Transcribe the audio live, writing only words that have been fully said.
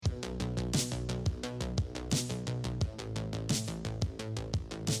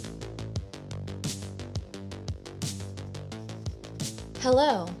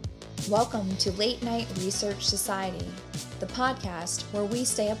Hello, welcome to Late Night Research Society, the podcast where we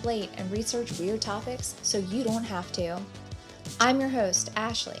stay up late and research weird topics so you don't have to. I'm your host,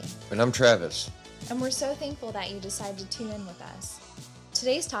 Ashley. And I'm Travis. And we're so thankful that you decided to tune in with us.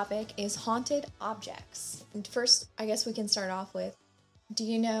 Today's topic is haunted objects. And first, I guess we can start off with, do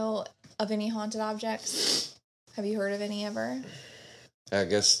you know of any haunted objects? Have you heard of any ever? I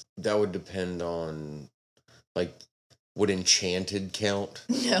guess that would depend on, would enchanted count?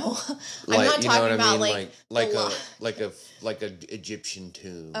 No, I'm not talking about like a Egyptian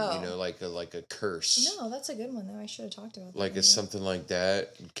tomb. Oh. Like a curse. No, that's a good one though. I should have talked about that. Like is something like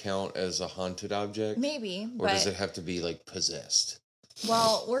that count as a haunted object? Maybe, or does it have to be like possessed?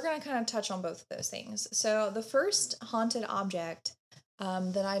 Well, we're gonna kind of touch on both of those things. So the first haunted object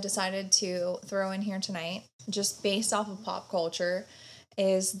that I decided to throw in here tonight, just based off of pop culture,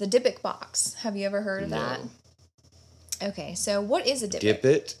 is the Dybbuk box. Have you ever heard of that? Okay, so what is a Dybbuk? Dip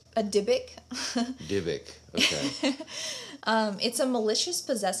it? A Dybbuk? Dybbuk, okay. It's a malicious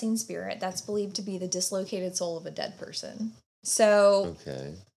possessing spirit that's believed to be the dislocated soul of a dead person. So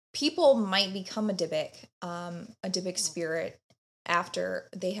people might become a Dybbuk spirit after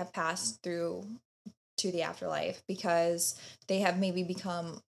they have passed through to the afterlife because they have maybe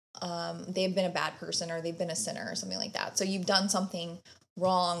become, they've been a bad person or they've been a sinner or something like that. So you've done something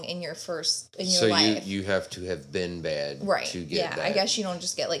wrong in your life. So you have to have been bad to get that. I guess you don't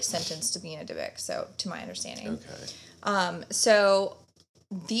just get sentenced to being a Dybbuk, so to my understanding. Okay. So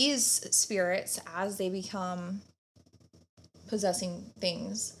these spirits, as they become possessing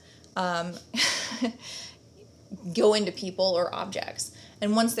things, go into people or objects.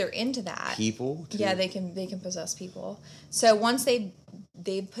 And once they're into that, people too? Yeah, they can possess people. So once they've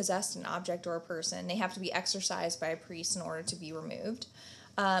possessed an object or a person, they have to be exorcised by a priest in order to be removed.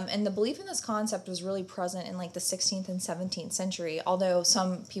 And the belief in this concept was really present in the 16th and 17th century, although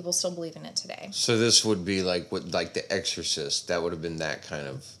some people still believe in it today. So this would be like The Exorcist. That would have been that kind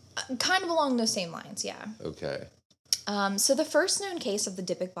of along those same lines, yeah. Okay. So the first known case of the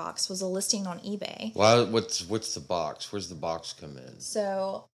Dybbuk box was a listing on eBay. Well, what's the box? Where's the box come in?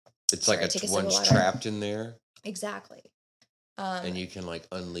 So it's one's trapped in there. Exactly. And you can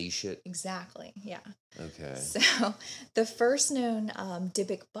unleash it. Exactly. Yeah. Okay. So the first known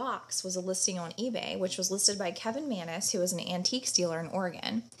Dybbuk box was a listing on eBay, which was listed by Kevin Manis, who was an antique dealer in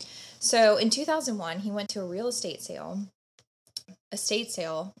Oregon. So in 2001, he went to a real estate sale.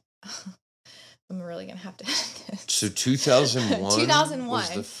 I'm really going to have to edit this. So 2001 2001 was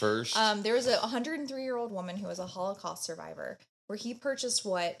the first? There was a 103-year-old woman who was a Holocaust survivor where he purchased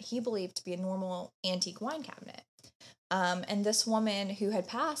what he believed to be a normal antique wine cabinet. And this woman who had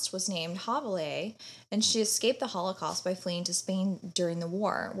passed was named Havale, and she escaped the Holocaust by fleeing to Spain during the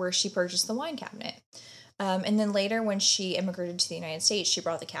war, where she purchased the wine cabinet. And then later, when she immigrated to the United States, she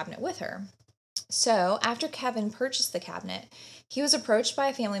brought the cabinet with her. So after Kevin purchased the cabinet, he was approached by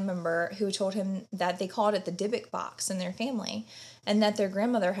a family member who told him that they called it the Dybbuk box in their family, and that their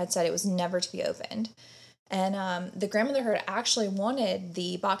grandmother had said it was never to be opened. And the grandmother had actually wanted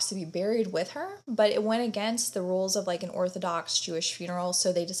the box to be buried with her, but it went against the rules of an Orthodox Jewish funeral,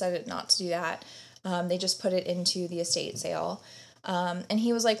 so they decided not to do that. They just put it into the estate sale. And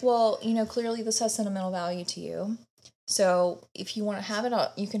he was like, well, clearly this has sentimental value to you. So if you want to have it,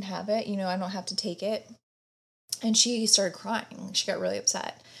 you can have it. I don't have to take it. And she started crying. She got really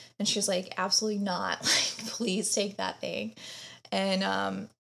upset. And she was like, absolutely not. Please take that thing. And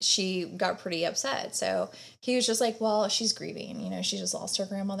she got pretty upset. So he was just like, well, she's grieving. She just lost her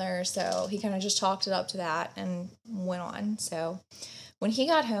grandmother. So he kind of just chalked it up to that and went on. So when he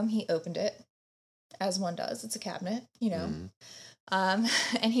got home, he opened it, as one does. It's a cabinet, Mm-hmm.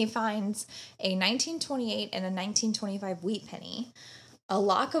 And he finds a 1928 and a 1925 wheat penny, a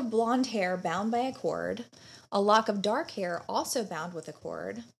lock of blonde hair bound by a cord, a lock of dark hair also bound with a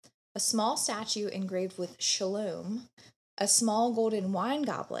cord, a small statue engraved with Shalom, a small golden wine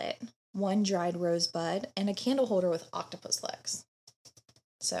goblet, one dried rosebud, and a candle holder with octopus legs.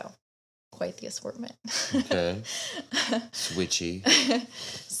 So, quite the assortment. Okay. Switchy.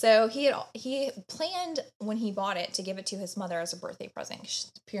 So he planned when he bought it to give it to his mother as a birthday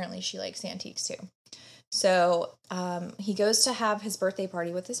present. Apparently she likes antiques too. So he goes to have his birthday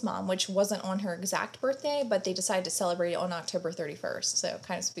party with his mom, which wasn't on her exact birthday, but they decided to celebrate it on October 31st. So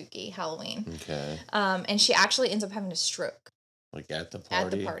kind of spooky, Halloween. Okay. And she actually ends up having a stroke. At the party?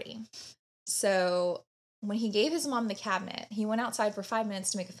 At the party. So when he gave his mom the cabinet, he went outside for 5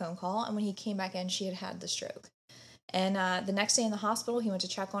 minutes to make a phone call. And when he came back in, she had had the stroke. And the next day in the hospital, he went to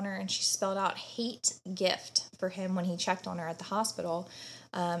check on her, and she spelled out hate gift for him when he checked on her at the hospital.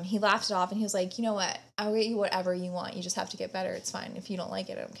 He laughed it off, and he was like, you know what? I'll get you whatever you want. You just have to get better. It's fine. If you don't like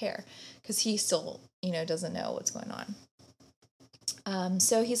it, I don't care. Because he still, doesn't know what's going on.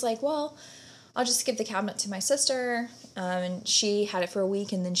 So he's like, well, I'll just give the cabinet to my sister. And she had it for a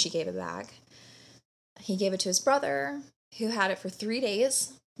week, and then she gave it back. He gave it to his brother, who had it for 3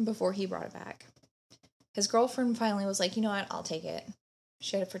 days before he brought it back. His girlfriend finally was like, you know what, I'll take it.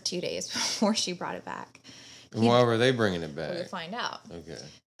 She had it for 2 days before she brought it back. And why were they bringing it back? We'll find out.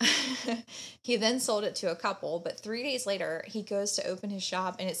 Okay. He then sold it to a couple, but 3 days later, he goes to open his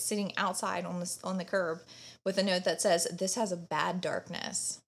shop, and it's sitting outside on the curb with a note that says, this has a bad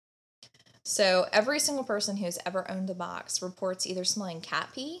darkness. So every single person who's ever owned the box reports either smelling cat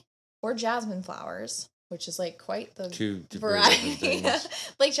pee or jasmine flowers, which is like quite the variety.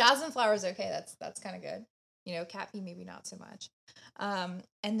 Like jasmine flowers, okay, that's kind of good. Cat pee maybe not so much.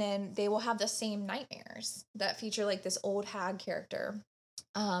 And then they will have the same nightmares that feature like this old hag character.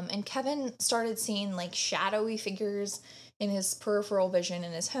 And Kevin started seeing like shadowy figures in his peripheral vision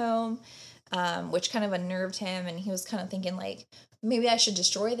in his home, which kind of unnerved him. And he was kind of thinking like, maybe I should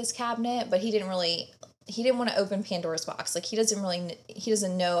destroy this cabinet, but he didn't want to open Pandora's box. Like he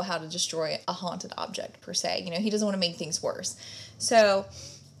doesn't know how to destroy a haunted object per se. He doesn't want to make things worse. So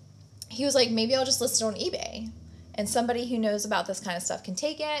he was like, maybe I'll just list it on eBay, and somebody who knows about this kind of stuff can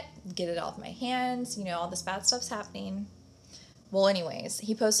take it, get it off my hands. All this bad stuff's happening. Well, anyways,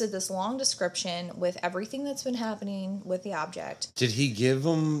 he posted this long description with everything that's been happening with the object. Did he give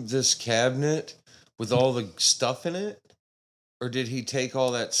him this cabinet with all the stuff in it? Or did he take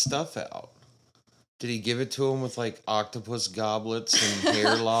all that stuff out? Did he give it to him with like octopus goblets and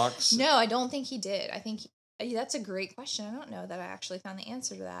hair locks? No, I don't think he did. I think that's a great question. I don't know that I actually found the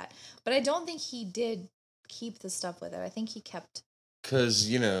answer to that. But I don't think he did keep the stuff with it. I think he kept because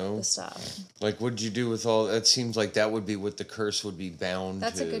the stuff. Like, what'd you do with all that? Seems like that would be what the curse would be bound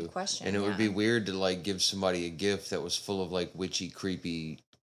That's to. a good question. And it would be weird to like give somebody a gift that was full of like witchy, creepy.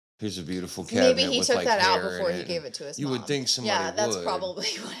 Here's a beautiful cabinet. Maybe he with, took like, that out hair before in he it. gave it to his You mom. would think somebody would. Yeah, that's probably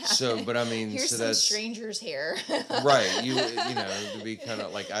what happened. So, but I mean, here's some stranger's hair. Right. To be kind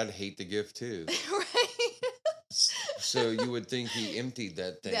of like, I'd hate the gift too. Right. So you would think he emptied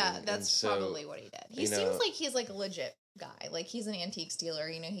that thing. Yeah, that's probably what he did. He seems like he's like a legit guy. Like he's an antiques dealer.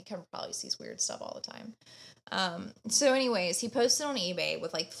 He probably sees weird stuff all the time. So anyways, he posted on eBay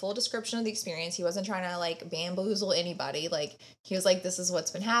with like full description of the experience. He wasn't trying to like bamboozle anybody. Like he was like, this is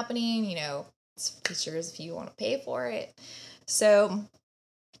what's been happening. It's yours if you want to pay for it. So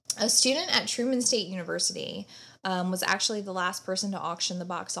a student at Truman State University was actually the last person to auction the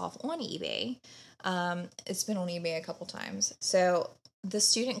box off on eBay. It's been on eBay a couple times. So the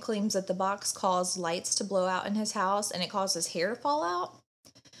student claims that the box caused lights to blow out in his house, and it caused his hair to fall out.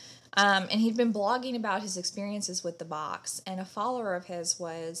 And he'd been blogging about his experiences with the box, and a follower of his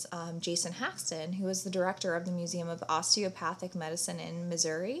was Jason Haxton, who was the director of the Museum of Osteopathic Medicine in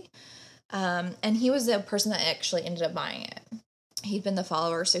Missouri. And he was the person that actually ended up buying it. He'd been the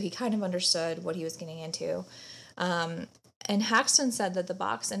follower, so he kind of understood what he was getting into. And Haxton said that the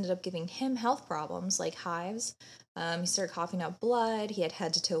box ended up giving him health problems like hives. He started coughing out blood. He had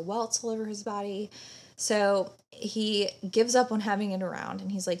head-to-toe welts all over his body. So he gives up on having it around,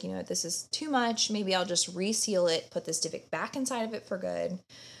 and he's like, this is too much. Maybe I'll just reseal it, put this Dybbuk back inside of it for good.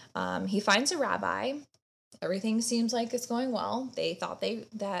 He finds a rabbi. Everything seems like it's going well. They thought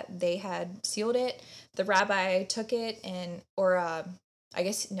that they had sealed it. The rabbi took it The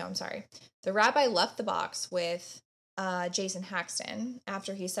rabbi left the box with Jason Haxton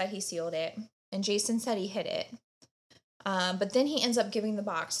after he said he sealed it, and Jason said he hid it. But then he ends up giving the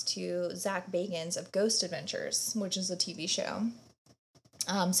box to Zach Bagans of Ghost Adventures, which is a TV show,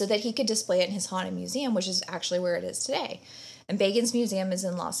 so that he could display it in his haunted museum, which is actually where it is today. And Bagans Museum is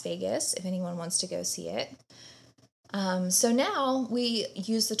in Las Vegas, if anyone wants to go see it. So now we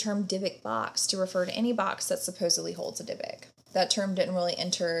use the term Dybbuk box to refer to any box that supposedly holds a Dybbuk. That term didn't really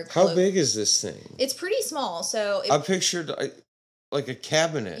enter. How big is this thing? It's pretty small. So I pictured like a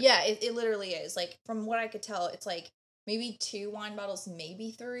cabinet. Yeah, it literally is. Like from what I could tell, it's like maybe 2 wine bottles,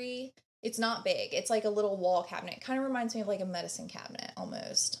 maybe 3. It's not big. It's like a little wall cabinet. It kind of reminds me of like a medicine cabinet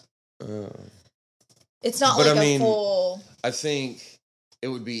almost. It's not like a full. I think it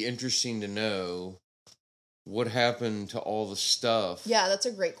would be interesting to know what happened to all the stuff. Yeah, that's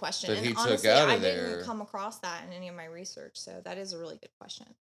a great question. That he honestly, took out of I there. didn't come across that in any of my research, so that is a really good question.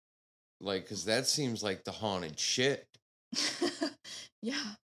 Like, because that seems like the haunted shit. Yeah.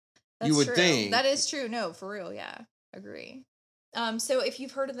 You would true. think. That is true. No, for real. Yeah. Agree. So if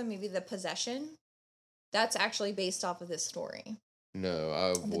you've heard of the movie The Possession, That's actually based off of this story. No,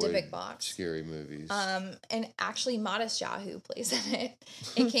 I The avoid Dybbuk box. scary movies. And actually Modest Yahoo plays in it.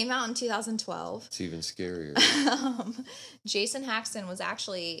 It came out in 2012. It's even scarier. Jason Haxton was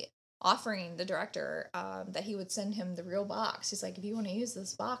actually offering the director that he would send him the real box. He's like, if you want to use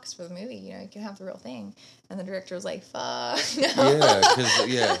this box for the movie, you know, you can have the real thing. And the director was like, fuck. No.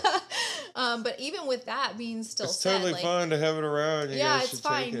 Yeah. But even with that being still It's said, totally like, fine to have it around. You yeah, guys it's should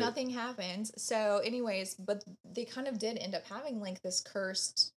fine. take it. Nothing happens. So anyways, but they kind of did end up having like this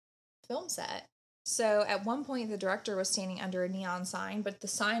cursed film set. So at one point the director was standing under a neon sign, but the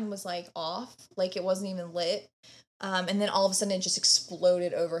sign was like off, like it wasn't even lit. And then all of a sudden it just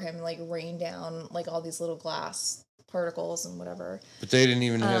exploded over him and like rained down like all these little glass particles and whatever. But they didn't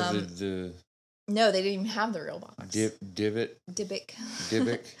even have the No, they didn't even have the real box. Dybbuk.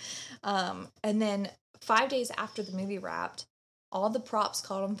 And then 5 days after the movie wrapped, all the props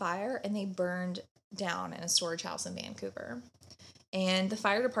caught on fire and they burned down in a storage house in Vancouver. And the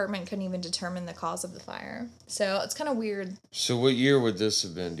fire department couldn't even determine the cause of the fire. So it's kind of weird. So what year would this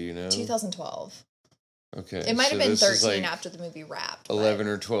have been, do you know? 2012. Okay. It might have been 13 after the movie wrapped. 11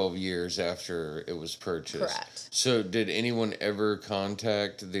 or 12 years after it was purchased. Correct. So did anyone ever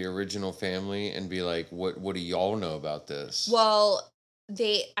contact the original family and be like, what do y'all know about this? Well,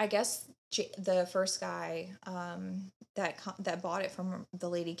 I guess the first guy that bought it from the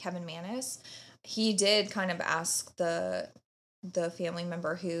lady, Kevin Manis, he did kind of ask the family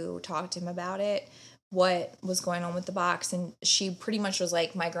member who talked to him about it what was going on with the box, and she pretty much was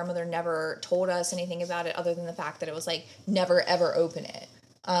like, my grandmother never told us anything about it other than the fact that it was like, never ever open it.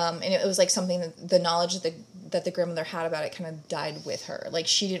 And it was like something that the knowledge that the grandmother had about it kind of died with her. Like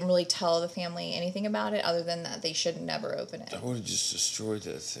she didn't really tell the family anything about it other than that they should never open it. I would have just destroyed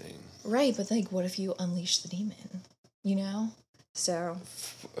that thing. Right, but like what if you unleash the demon, you know? So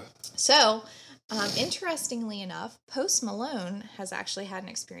interestingly enough, Post Malone has actually had an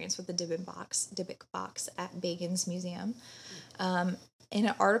experience with the Dybbuk box at Bacon's Museum. In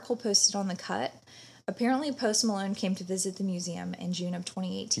an article posted on The Cut, apparently Post Malone came to visit the museum in June of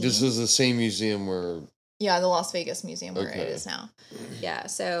 2018. This is the same museum where... Yeah, the Las Vegas Museum where it is now. Yeah,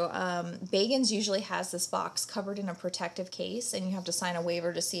 so Bacon's usually has this box covered in a protective case, and you have to sign a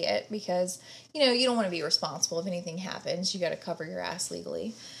waiver to see it because, you know, you don't want to be responsible if anything happens. You got to cover your ass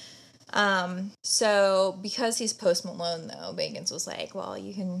legally. So because he's Post Malone though, Bacon's was like, well,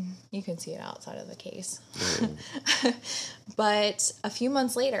 you can see it outside of the case. But a few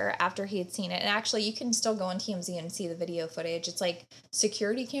months later, after he had seen it, and actually you can still go on TMZ and see the video footage. It's like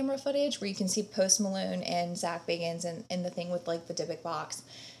security camera footage where you can see Post Malone and Zach Bagans and the thing with like the Dybbuk box.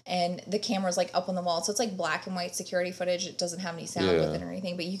 And the camera's like up on the wall. So it's like black and white security footage. It doesn't have any sound with it or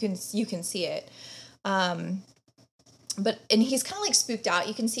anything, but you can see it. And he's kind of like spooked out.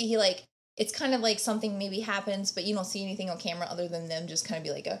 You can see he like, it's kind of like something maybe happens, but you don't see anything on camera other than them just kind of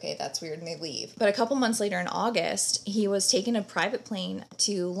be like, okay, that's weird, and they leave. But a couple months later in August, he was taking a private plane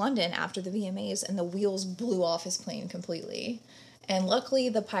to London after the VMAs, and the wheels blew off his plane completely. And luckily,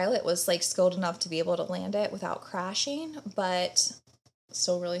 the pilot was like skilled enough to be able to land it without crashing, but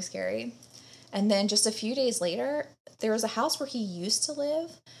still really scary. And then just a few days later, there was a house where he used to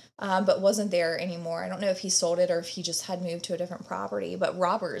live, but wasn't there anymore. I don't know if he sold it or if he just had moved to a different property, but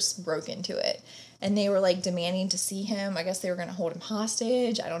robbers broke into it. And they were like demanding to see him. I guess they were going to hold him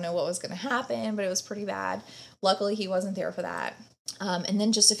hostage. I don't know what was going to happen, but it was pretty bad. Luckily, he wasn't there for that. And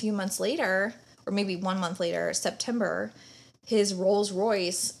then just a few months later, or maybe 1 month later, September, his Rolls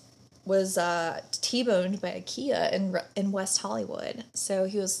Royce was T-boned by a Kia in West Hollywood. So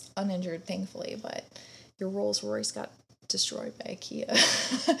he was uninjured, thankfully, but your Rolls Royce got destroyed by a Kia.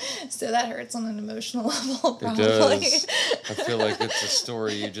 So that hurts on an emotional level, probably. It does. I feel like it's a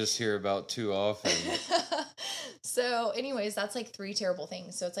story you just hear about too often. So anyways, that's like 3 terrible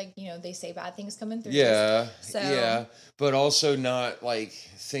things. So it's like, you know, they say bad things coming through. Yeah, So, yeah, but also not like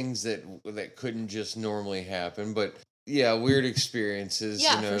things that couldn't just normally happen, but yeah, weird experiences.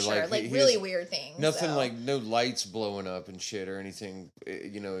 Yeah, you know, for sure. Like really weird things. Nothing so. like no lights blowing up and shit or anything.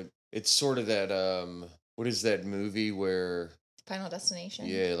 You know, it's sort of that what is that movie where Final Destination?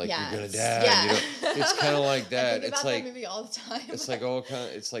 Yeah, like yes. you're gonna die. Yeah. You know, it's kind of like that. I think it's about like that movie all the time. It's like all kind.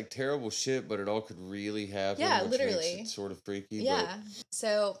 It's like terrible shit, but it all could really happen. Yeah, which literally. Makes it sort of freaky. Yeah.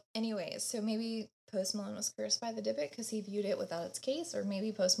 So, anyways, so maybe Post Malone was cursed by the Dybbuk because he viewed it without its case, or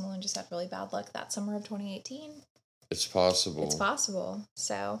maybe Post Malone just had really bad luck that summer of 2018. It's possible. It's possible.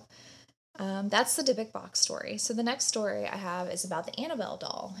 So, that's the Dybbuk box story. So the next story I have is about the Annabelle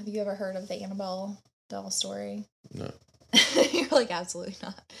doll. Have you ever heard of the Annabelle doll story? No. You're like, absolutely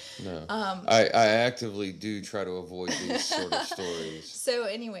not. No. I actively do try to avoid these sort of stories. So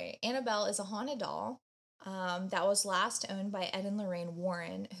anyway, Annabelle is a haunted doll that was last owned by Ed and Lorraine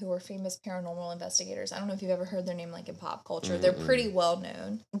Warren, who were famous paranormal investigators. I don't know if you've ever heard their name like in pop culture. They're pretty well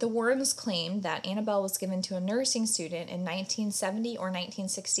known. The Warrens claimed that Annabelle was given to a nursing student in 1970 or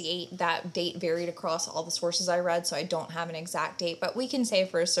 1968. That date varied across all the sources I read, so I don't have an exact date, but we can say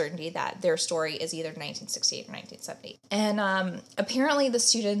for a certainty that their story is either 1968 or 1970. And apparently the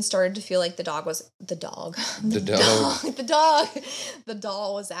students started to feel like the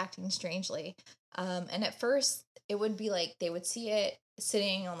doll was acting strangely. And at first it would be like they would see it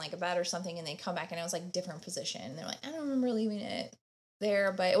sitting on like a bed or something, and they'd come back and it was like different position. And they're like, I don't remember leaving it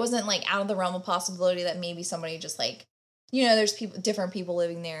there, but it wasn't like out of the realm of possibility that maybe somebody just like, there's different people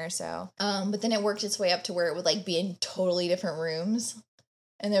living there. So, but then it worked its way up to where it would like be in totally different rooms.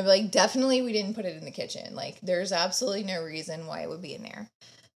 And they're like, definitely we didn't put it in the kitchen. Like there's absolutely no reason why it would be in there.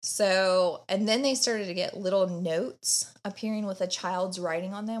 So, and then they started to get little notes appearing with a child's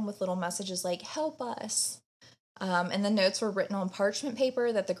writing on them with little messages like, help us. And the notes were written on parchment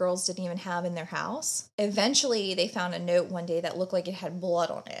paper that the girls didn't even have in their house. Eventually, they found a note one day that looked like it had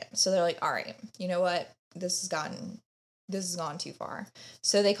blood on it. So they're like, all right, you know what? This has gone too far.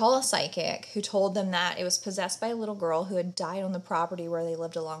 So they call a psychic who told them that it was possessed by a little girl who had died on the property where they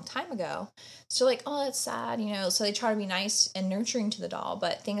lived a long time ago. So like, oh, that's sad, So they try to be nice and nurturing to the doll,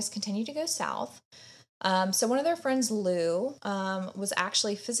 but things continue to go south. So one of their friends, Lou, was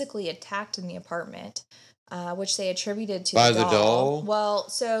actually physically attacked in the apartment, which they attributed to by the doll. Well,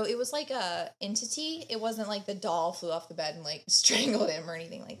 so it was like a entity. It wasn't like the doll flew off the bed and like strangled him or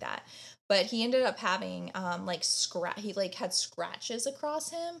anything like that. But he ended up having he like had scratches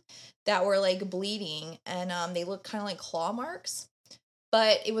across him that were like bleeding, and they looked kind of like claw marks.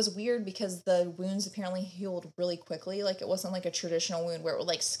 But it was weird because the wounds apparently healed really quickly. Like it wasn't like a traditional wound where it would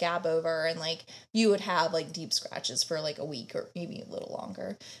like scab over and like you would have like deep scratches for like a week or maybe a little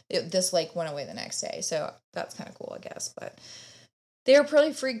longer. This like went away the next day. So that's kind of cool, I guess. But they were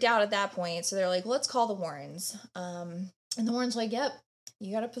pretty freaked out at that point. So they're like, let's call the Warrens. And the Warrens were like, yep,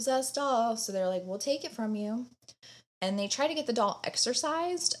 you got a possessed doll. So they're like, we'll take it from you. And they tried to get the doll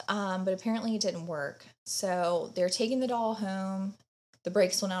exorcised, but apparently it didn't work. So they're taking the doll home. The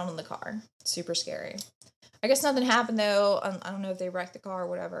brakes went out on the car. Super scary. I guess nothing happened though. I don't know if they wrecked the car or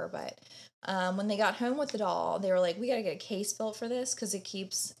whatever, but when they got home with the doll, they were like, we got to get a case built for this because it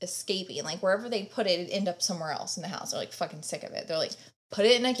keeps escaping. Like wherever they put it, it'd end up somewhere else in the house. They're like fucking sick of it. They're like, put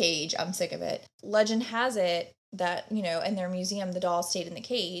it in a cage. I'm sick of it. Legend has it that, in their museum, the doll stayed in the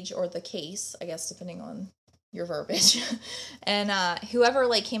cage or the case, I guess, depending on your verbiage. And whoever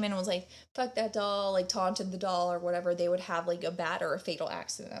like came in and was like, fuck that doll, like taunted the doll or whatever, they would have like a bad or a fatal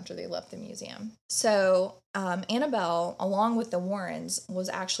accident after they left the museum. So Annabelle, along with the Warrens, was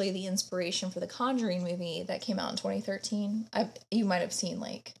actually the inspiration for the Conjuring movie that came out in 2013. You might have seen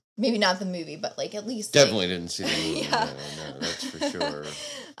like, maybe not the movie, but like at least definitely didn't see the movie. Yeah. No, that's for sure.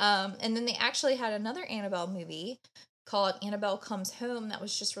 And then they actually had another Annabelle movie called Annabelle Comes Home that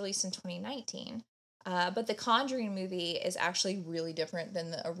was just released in 2019. But the Conjuring movie is actually really different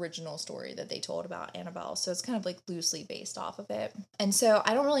than the original story that they told about Annabelle. So it's kind of like loosely based off of it. And so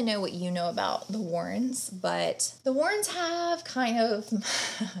I don't really know what you know about the Warrens, but the Warrens have kind of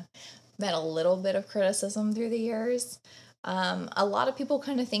met a little bit of criticism through the years. A lot of people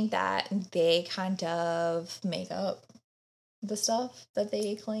kind of think that they kind of make up the stuff that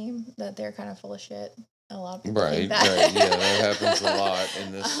they claim, that they're kind of full of shit. A lot of people think that. Right. Yeah, that happens a lot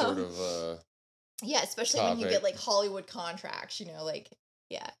in this sort of yeah, especially when you get like Hollywood contracts,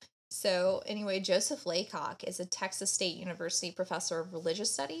 yeah. So anyway, Joseph Laycock is a Texas State University professor of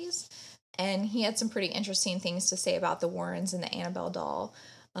religious studies, and he had some pretty interesting things to say about the Warrens and the Annabelle doll.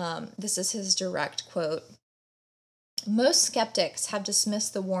 This is his direct quote. Most skeptics have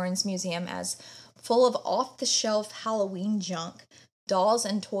dismissed the Warrens Museum as full of off-the-shelf Halloween junk, dolls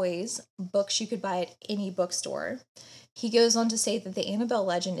and toys, books you could buy at any bookstore. He goes on to say that the Annabelle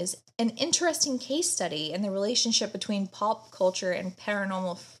legend is an interesting case study in the relationship between pop culture and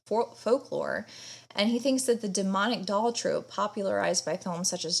paranormal folklore, and he thinks that the demonic doll trope popularized by films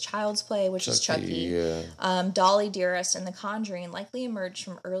such as Child's Play, which is Chucky, Dolly Dearest, and The Conjuring likely emerged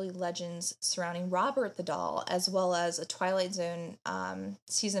from early legends surrounding Robert the Doll, as well as a Twilight Zone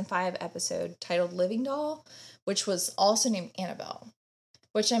season 5 episode titled Living Doll, which was also named Annabelle.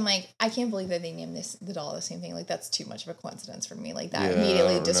 Which I'm like, I can't believe that they named the doll the same thing. Like, that's too much of a coincidence for me. Like, that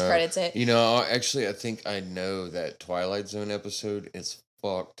immediately discredits it. Actually, I think I know that Twilight Zone episode is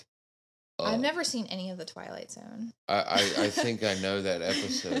fucked up. I've never seen any of the Twilight Zone. I think I know that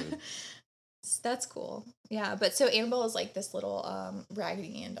episode. That's cool. Yeah, but so Annabelle is like this little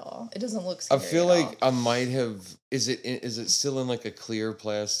Raggedy Ann doll. It doesn't look I scary feel at like all. I might have. Is it still in like a clear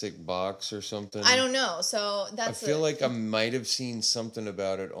plastic box or something? I don't know. So I that's feel like I might have seen something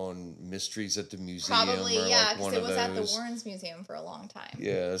about it on Mysteries at the Museum probably, or yeah, like because one it of was at the those. Warrens Museum for a long time.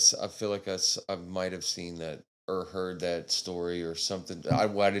 Yes, I feel like I might have seen that or heard that story or something. I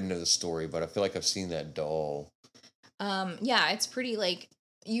didn't know the story, but I feel like I've seen that doll. Yeah, it's pretty like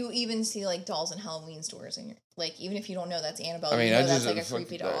you even see like dolls in Halloween stores, and you're like, even if you don't know that's Annabelle, I you mean, know that's like a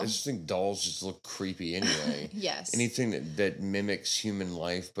creepy I doll. just think dolls just look creepy anyway. Yes, Anything that mimics human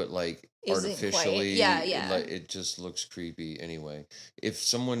life, but like isn't quite. artificially, Yeah, yeah. it just looks creepy anyway. If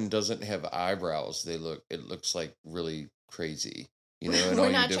someone doesn't have eyebrows, it looks like really crazy, you know. And We're all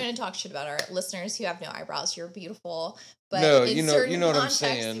you not do, trying to talk shit about our listeners who have no eyebrows. You're beautiful, but no, in you certain know what I'm contexts,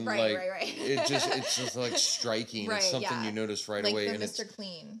 saying. right, Like right, right. it's just like striking. It's Right, something yeah. you notice right Like away, the and Mr. it's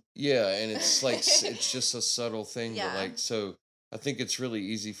Clean. yeah, and it's like it's just a subtle thing, but Yeah. like so. I think it's really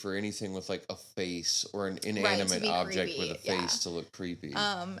easy for anything with like a face or an Right, to inanimate be object with a creepy, yeah. face to look creepy.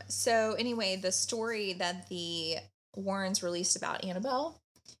 So anyway, the story that the Warrens released about Annabelle,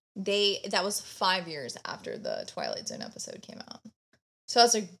 that was 5 years after the Twilight Zone episode came out. So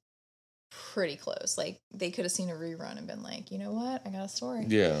that's like pretty close. Like they could have seen a rerun and been like, you know what, I got a story.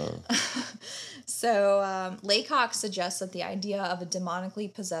 Yeah. So Laycock suggests that the idea of a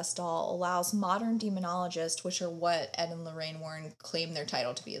demonically possessed doll allows modern demonologists, which are what Ed and Lorraine Warren claim their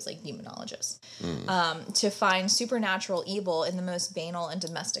title to be, as like demonologists, to find supernatural evil in the most banal and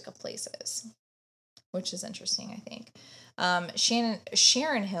domestic of places, which is interesting, I think.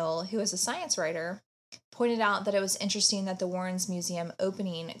 Sharon Hill, who is a science writer, pointed out that it was interesting that the Warrens Museum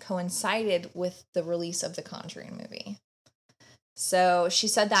opening coincided with the release of the Conjuring movie. So she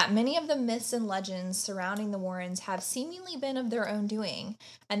said that many of the myths and legends surrounding the Warrens have seemingly been of their own doing,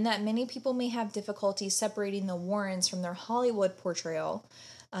 and that many people may have difficulty separating the Warrens from their Hollywood portrayal.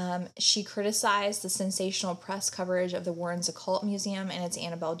 She criticized the sensational press coverage of the Warrens Occult Museum and its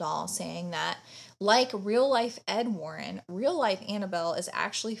Annabelle doll, saying that, like real-life Ed Warren, real-life Annabelle is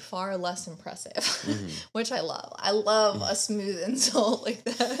actually far less impressive, which I love. I love a smooth insult like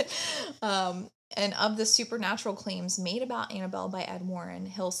that. And of the supernatural claims made about Annabelle by Ed Warren,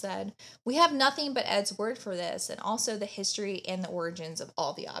 Hill said, "We have nothing but Ed's word for this, and also the history and the origins of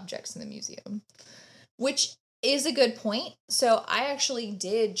all the objects in the museum." Which is a good point. So I actually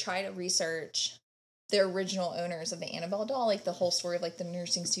did try to research the original owners of the Annabelle doll, like the whole story of like the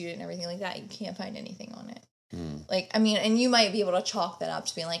nursing student and everything like that. You can't find anything on it. Like, I mean, and you might be able to chalk that up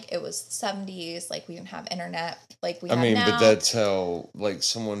to being like, it was the 70s, like we didn't have internet like we have now. But that's how, like,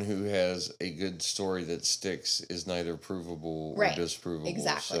 someone who has a good story that sticks is neither provable or disprovable.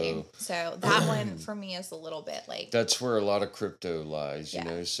 Exactly. So that one for me is a little bit like, that's where a lot of crypto lies, you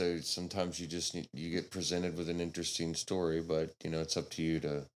know. So sometimes you just you get presented with an interesting story, but you know it's up to you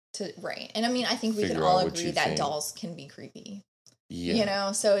to right. And I mean, I think we can figure all out what agree you that think. dolls can be creepy. Yeah. You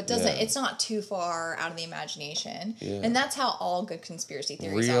know, so it doesn't, it's not too far out of the imagination. Yeah. And that's how all good conspiracy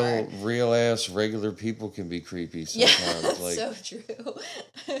theories are. Real ass regular people can be creepy sometimes. Yeah, that's like, so true.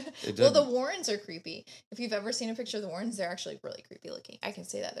 Well, the Warrens are creepy. If you've ever seen a picture of the Warrens, they're actually really creepy looking. I can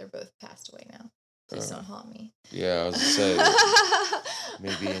say that. They're both passed away now. Please don't haunt me. Yeah, I was saying,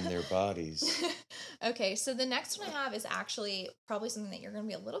 maybe in their bodies. Okay, so the next one I have is actually probably something that you're going to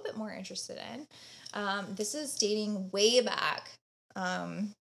be a little bit more interested in. This is dating way back. I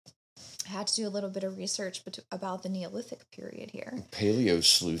had to do a little bit of research about the Neolithic period here. Paleo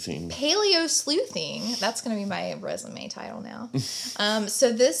sleuthing. That's going to be my resume title now. So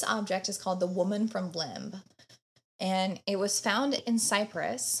this object is called the Woman from Limb. And it was found in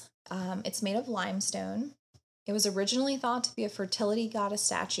Cyprus. It's made of limestone. It was originally thought to be a fertility goddess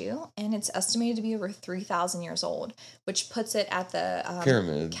statue, and it's estimated to be over 3,000 years old, which puts it at the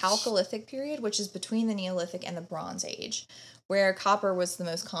Pyramids. Chalcolithic period, which is between the Neolithic and the Bronze Age, where copper was the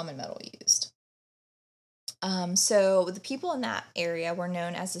most common metal used. So the people in that area were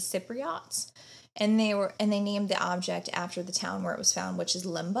known as the Cypriots, and they named the object after the town where it was found, which is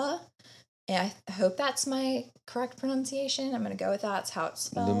Limba. And I hope that's my correct pronunciation. I'm going to go with that. That's how it's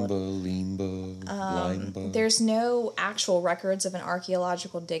spelled. Limba. There's no actual records of an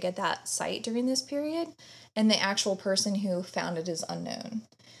archaeological dig at that site during this period, and the actual person who found it is unknown.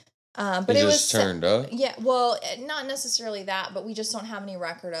 But it was turned up. Yeah, well, not necessarily that, but we just don't have any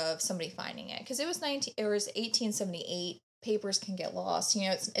record of somebody finding it because it was 1878. Papers can get lost. You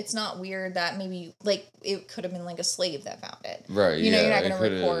know, it's not weird that maybe like it could have been like a slave that found it. Right. You know, you're not going to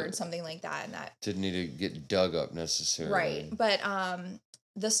record something like that and that didn't need to get dug up necessarily. Right, but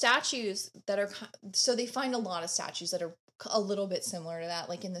the statues that are so they find a lot of statues that are a little bit similar to that,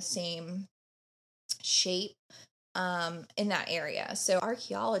 like in the same shape in that area. So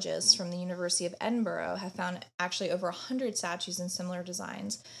archaeologists from the University of Edinburgh have found actually over 100 statues in similar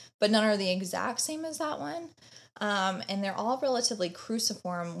designs, but none are the exact same as that one. And they're all relatively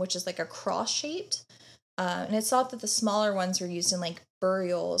cruciform, which is like a cross-shaped. And it's thought that the smaller ones were used in like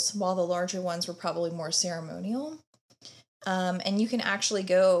burials, while the larger ones were probably more ceremonial. And you can actually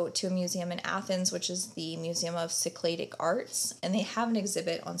go to a museum in Athens, which is the Museum of Cycladic Arts, and they have an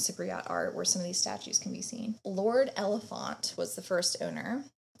exhibit on Cypriot art where some of these statues can be seen. Lord Elephant was the first owner.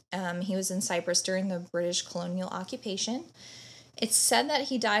 He was in Cyprus during the British colonial occupation. It's said that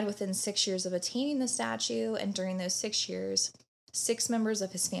he died within 6 years of attaining the statue, and during those 6 years, 6 members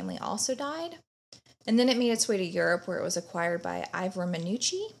of his family also died. And then it made its way to Europe, where it was acquired by Ivor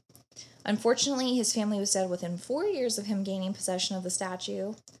Minucci. Unfortunately, his family was dead within 4 years of him gaining possession of the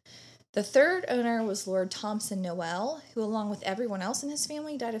statue. The third owner was Lord Thompson Noel, who, along with everyone else in his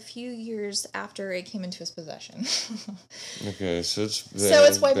family, died a few years after it came into his possession. Okay, so it's bad, so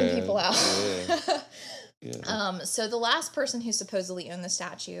it's wiping bad. people out. Yeah. Yeah. So the last person who supposedly owned the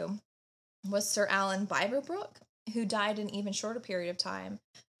statue was Sir Alan Biberbrook, who died an even shorter period of time.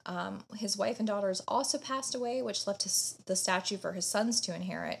 His wife and daughters also passed away, which left the statue for his sons to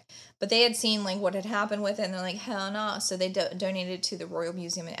inherit. But they had seen like what had happened with it, and they're like, hell no. So they donated it to the Royal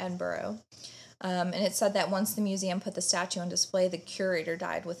Museum in Edinburgh. And it said that once the museum put the statue on display, the curator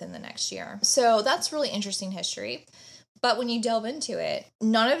died within the next year. So that's really interesting history. But when you delve into it,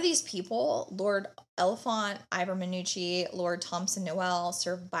 none of these people, Lord Elephant, Ivor Minucci, Lord Thompson Noel,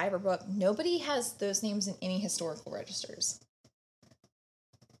 Sir Biberbrook, nobody has those names in any historical registers.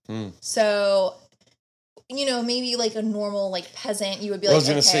 So, you know, maybe like a normal like peasant, you would be like, I was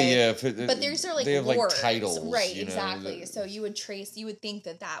gonna okay. say, yeah, but these are like they have lords, like titles, right? you know, Exactly. So you would think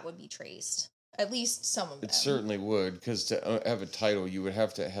that would be traced. At least some of them. It certainly would, because to have a title, you would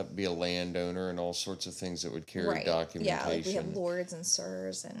have to be a landowner and all sorts of things that would carry documentation. Yeah, like we have lords and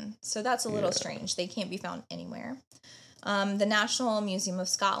sirs, and so that's a little strange. They can't be found anywhere. The National Museum of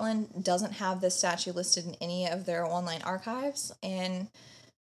Scotland doesn't have this statue listed in any of their online archives, and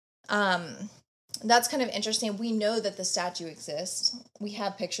that's kind of interesting. We know that the statue exists. We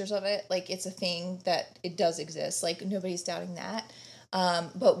have pictures of it. Like, it's a thing that it does exist. Like, nobody's doubting that.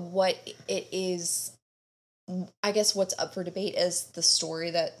 But what it is, I guess what's up for debate is the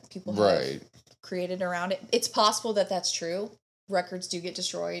story that people have created around it. It's possible that that's true. Records do get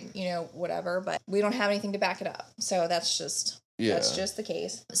destroyed, you know, whatever, but we don't have anything to back it up. So that's just the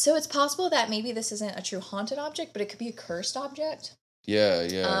case. So it's possible that maybe this isn't a true haunted object, but it could be a cursed object.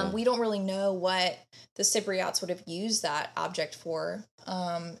 Yeah. We don't really know what the Cypriots would have used that object for.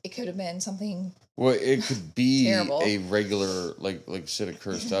 It could have been something. Well, it could be terrible. A regular, like you said, a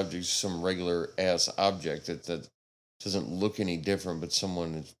cursed object, some regular ass object that doesn't look any different, but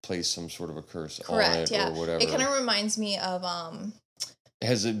someone has placed some sort of a curse on it or whatever. It kind of reminds me of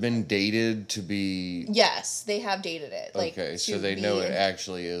Has it been dated to be? Yes, they have dated it. Like, okay, so they know it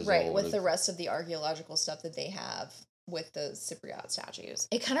actually is right with the rest of the archaeological stuff that they have with the Cypriot statues.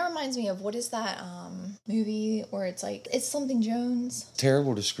 It kind of reminds me of, what is that movie where it's like, it's something Jones?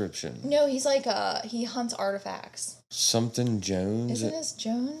 Terrible description. No, he's like he hunts artifacts. Something Jones? Isn't this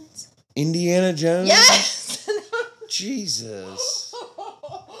Jones? Indiana Jones? Yes! Jesus.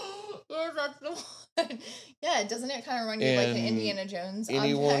 Yeah, that's the one. Yeah, doesn't it kind of remind you of like an Indiana Jones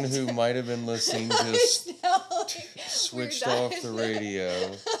anyone object? who might have been listening just switched off the radio.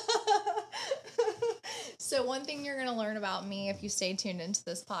 So one thing you're going to learn about me if you stay tuned into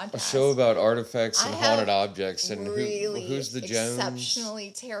this podcast. A show about artifacts and haunted objects, and really who's the Jones?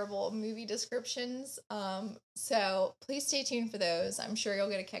 Exceptionally terrible movie descriptions. So please stay tuned for those. I'm sure you'll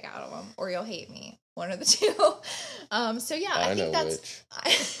get a kick out of them, or you'll hate me. One of the two. So yeah, I think that's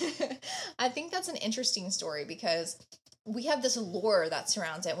I think that's an interesting story, because we have this lore that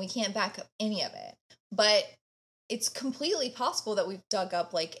surrounds it and we can't back up any of it. But it's completely possible that we've dug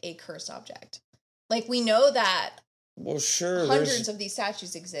up like a cursed object. Like, we know that hundreds of these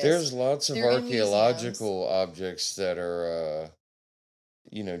statues exist. There's lots of archaeological objects that are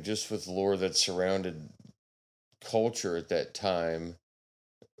just with lore that surrounded culture at that time.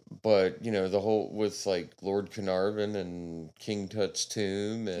 But, the whole, with, like, Lord Carnarvon and King Tut's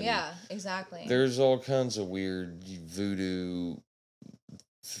tomb. And yeah, exactly. There's all kinds of weird voodoo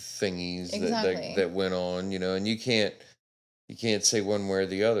thingies that went on, and you can't say one way or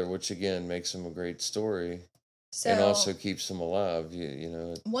the other, which, again, makes them a great story. And also keeps them alive,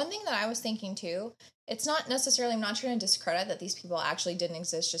 One thing that I was thinking, too, it's not necessarily, I'm not trying to discredit that these people actually didn't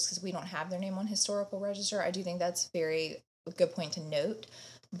exist just because we don't have their name on historical register. I do think that's a good point to note.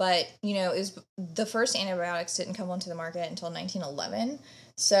 But, the first antibiotics didn't come onto the market until 1911.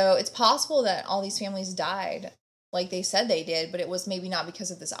 So it's possible that all these families died like they said they did, but it was maybe not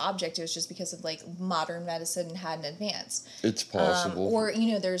because of this object. It was just because of like modern medicine hadn't advanced. It's possible. Or,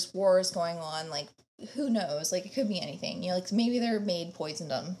 you know, there's wars going on. Like, who knows? Like, it could be anything. You know, like maybe their maid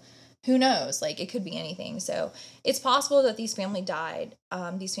poisoned them. Who knows? Like, it could be anything. So it's possible that these families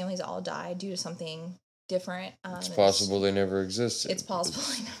all died due to something different. It's possible they never existed. It's possible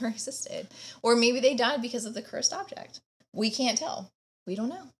they never existed. Or maybe they died because of the cursed object. We can't tell. We don't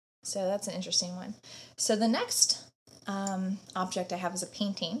know. So that's an interesting one. So the next object I have is a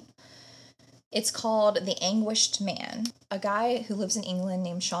painting. It's called The Anguished Man. A guy who lives in England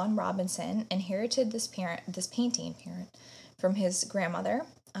named Sean Robinson inherited this painting from his grandmother.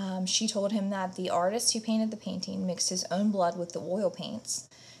 She told him that the artist who painted the painting mixed his own blood with the oil paints,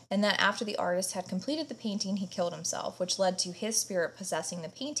 and that after the artist had completed the painting, he killed himself, which led to his spirit possessing the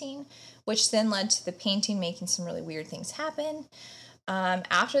painting, which then led to the painting making some really weird things happen.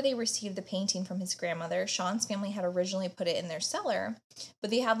 After they received the painting from his grandmother, Sean's family had originally put it in their cellar, but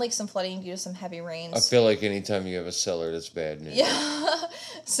they had like some flooding due to some heavy rains. I feel like anytime you have a cellar, that's bad news. Yeah.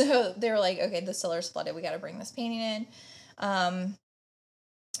 So they were like, okay, the cellar's flooded. We got to bring this painting in.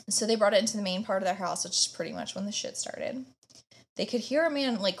 So they brought it into the main part of their house, which is pretty much when the shit started. They could hear a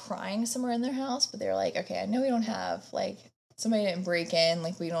man like crying somewhere in their house, but they're like, okay, I know we don't have like somebody didn't break in,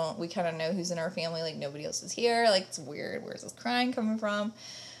 like we kind of know who's in our family, like nobody else is here, like it's weird, where's this crying coming from?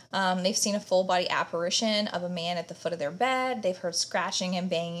 They've seen a full body apparition of a man at the foot of their bed. They've heard scratching and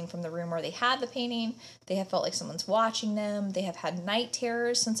banging from the room where they had the painting. They have felt like someone's watching them. They have had night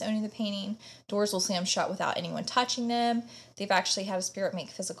terrors since owning the painting. Doors will slam shut without anyone touching them. They've actually had a spirit make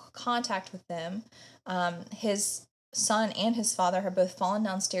physical contact with them. His son and his father have both fallen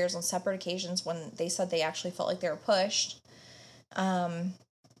downstairs on separate occasions when they said they actually felt like they were pushed.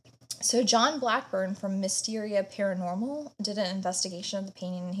 So John Blackburn from Mysteria Paranormal did an investigation of the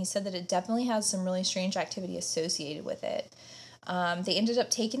painting, and he said that it definitely has some really strange activity associated with it. They ended up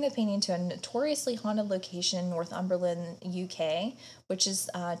taking the painting to a notoriously haunted location in Northumberland, UK, which is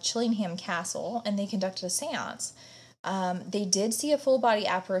Chillingham Castle, and they conducted a seance. They did see a full body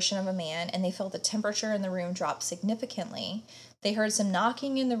apparition of a man, and they felt the temperature in the room drop significantly. They heard some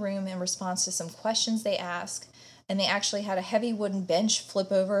knocking in the room in response to some questions they asked. And they actually had a heavy wooden bench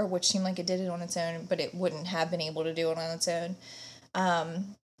flip over, which seemed like it did it on its own, but it wouldn't have been able to do it on its own.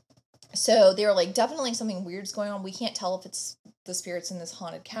 So they were like, definitely something weird's going on. We can't tell if it's the spirits in this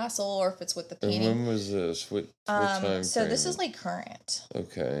haunted castle or if it's with the painting. And when was this? What time So this is like current.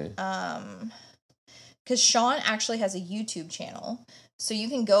 Okay. Because Sean actually has a YouTube channel. So you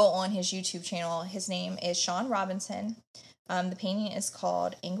can go on his YouTube channel. His name is Sean Robinson. The painting is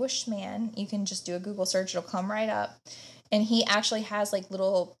called Anguished Man. You can just do a Google search. It'll come right up. And he actually has like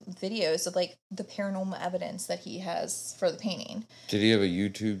little videos of like the paranormal evidence that he has for the painting. Did he have a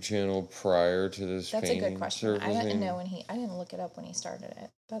YouTube channel prior to this That's painting? a good question. I didn't know I didn't look it up when he started it.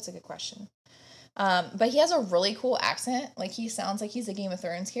 That's a good question. But he has a really cool accent. Like he sounds like he's a Game of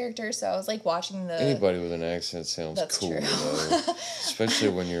Thrones character. So I was like watching anybody with an accent sounds cool, though. Especially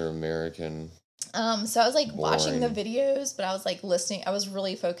when you're American. So I was like watching the videos, but I was like listening. I was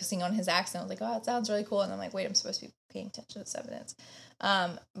really focusing on his accent. I was like, oh, that sounds really cool. And I'm like, wait, I'm supposed to be paying attention to this evidence.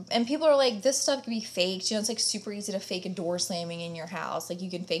 And people are like, this stuff can be faked. You know, it's like super easy to fake a door slamming in your house. Like you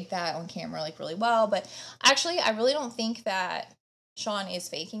can fake that on camera like really well. But actually, I really don't think that Sean is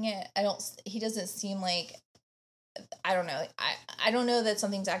faking it. He doesn't seem like, I don't know. I don't know that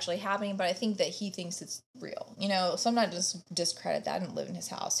something's actually happening, but I think that he thinks it's real. You know, so I'm not just discredit that. I didn't live in his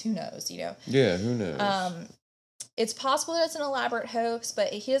house. Who knows, you know? Yeah, who knows? It's possible that it's an elaborate hoax, but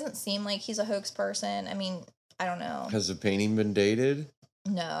he doesn't seem like he's a hoax person. I mean, I don't know. Has the painting been dated?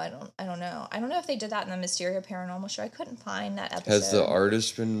 No, I don't know. I don't know if they did that in the Mysteria Paranormal show. I couldn't find that episode. Has the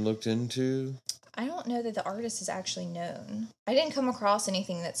artist been looked into? I don't know that the artist is actually known. I didn't come across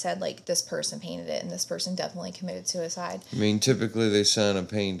anything that said, like, this person painted it and this person definitely committed suicide. I mean, typically they sign a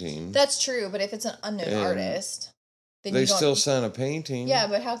painting. That's true, but if it's an unknown artist, then they still sign a painting. Yeah,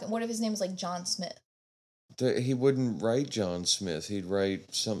 but what if his name is, like, John Smith? He wouldn't write John Smith. He'd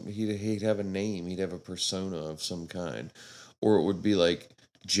write he'd have a name. He'd have a persona of some kind. Or it would be, like,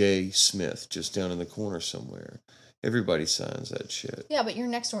 J. Smith, just down in the corner somewhere. Everybody signs that shit. Yeah, but your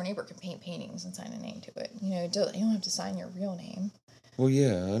next door neighbor can paint paintings and sign a name to it. You know, you don't have to sign your real name. Well,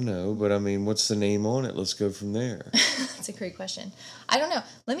 yeah, I know, but I mean, what's the name on it? Let's go from there. That's a great question. I don't know.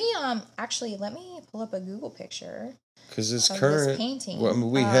 Let me pull up a Google picture. Because it's current. This painting. Well, I mean,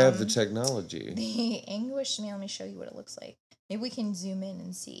 we have the technology. The Anguished Man. Let me show you what it looks like. Maybe we can zoom in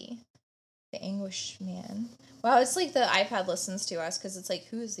and see. The Anguish Man. Wow, it's like the iPad listens to us because it's like,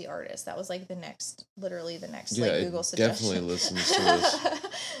 who is the artist? That was like literally the next Yeah, like Google it suggestion. definitely listens to us.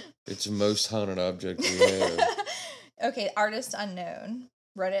 It's the most haunted object we have. Okay, artist unknown.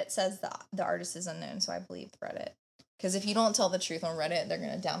 Reddit says the artist is unknown, so I believe Reddit. Because if you don't tell the truth on Reddit, they're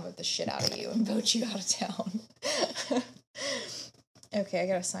going to downvote the shit out of you and vote you out of town. Okay, I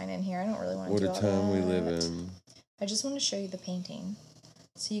got to sign in here. I don't really want to do all that. What a time we live in. I just want to show you the painting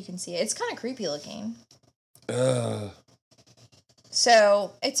so you can see it. It's kind of creepy looking.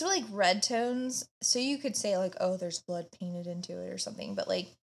 So it's like red tones. So you could say like, oh, there's blood painted into it or something. But like,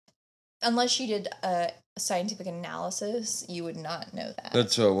 unless you did a scientific analysis, you would not know that.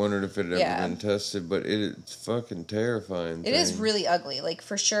 That's why I wondered if it had ever been tested. But it's fucking terrifying. It is really ugly. Like,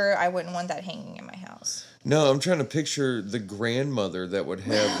 for sure, I wouldn't want that hanging in my house. No, I'm trying to picture the grandmother that would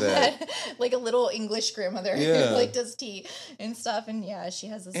have that. Like a little English grandmother who like does tea and stuff. And yeah, she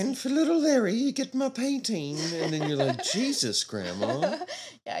has this. And for little Larry, you get my painting. And then you're like, Jesus, Grandma.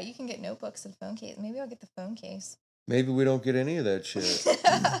 Yeah, you can get notebooks and phone case. Maybe I'll get the phone case. Maybe we don't get any of that shit.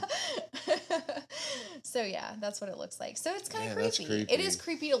 So yeah, that's what it looks like. So it's kind of creepy. It is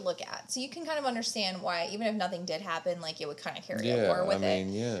creepy to look at. So you can kind of understand why, even if nothing did happen, like it would kind of carry over with it.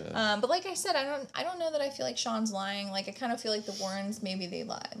 Yeah. But like I said, I don't know that I feel like Sean's lying. Like I kind of feel like the Warrens, maybe they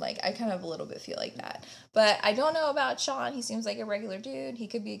lied. Like I kind of a little bit feel like that. But I don't know about Sean. He seems like a regular dude. He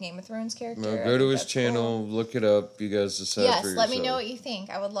could be a Game of Thrones character. No, go to his channel, look it up. You guys decide for yourself. Yes, let me know what you think.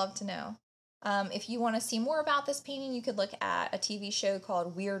 I would love to know. If you want to see more about this painting, you could look at a TV show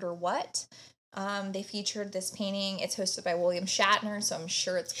called Weird or What. They featured this painting. It's hosted by William Shatner, so I'm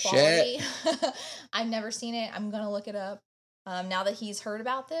sure it's quality. I've never seen it. I'm going to look it up. Now that he's heard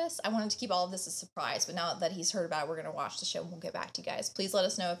about this, I wanted to keep all of this a surprise, but now that he's heard about it, we're going to watch the show and we'll get back to you guys. Please let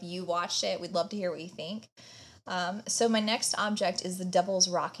us know if you watched it. We'd love to hear what you think. So my next object is the Devil's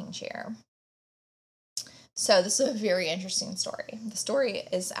Rocking Chair. So this is a very interesting story. The story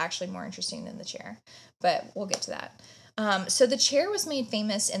is actually more interesting than the chair, but we'll get to that. So the chair was made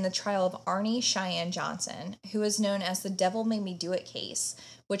famous in the trial of Arnie Cheyenne Johnson, who is known as the Devil Made Me Do It case,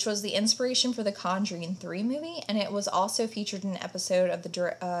 which was the inspiration for the Conjuring 3 movie, and it was also featured in an episode of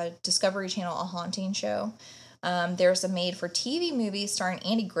the Discovery Channel A Haunting Show. There's a made-for-TV movie starring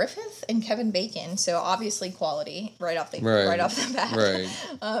Andy Griffith and Kevin Bacon, so obviously quality right off the bat.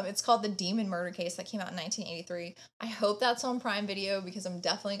 Right. It's called The Demon Murder Case that came out in 1983. I hope that's on Prime Video because I'm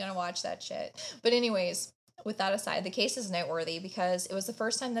definitely going to watch that shit. But anyways, with that aside, the case is noteworthy because it was the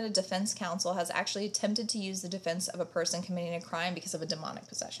first time that a defense counsel has actually attempted to use the defense of a person committing a crime because of a demonic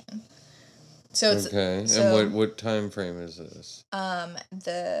possession. So it's okay. And what time frame is this?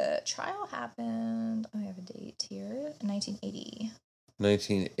 The trial happened. I have a date here. 1980.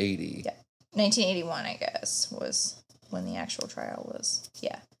 1980. Yeah, 1981. I guess was when the actual trial was.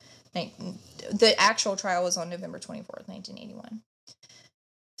 Yeah, the actual trial was on November 24th, 1981.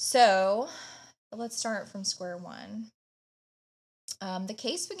 So let's start from square one. The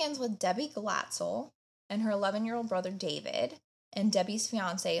case begins with Debbie Glatzel and her 11-year-old brother David, and Debbie's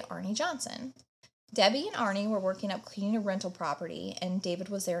fiance, Arnie Johnson. Debbie and Arnie were working up cleaning a rental property, and David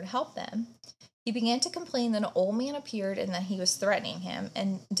was there to help them. He began to complain that an old man appeared and that he was threatening him,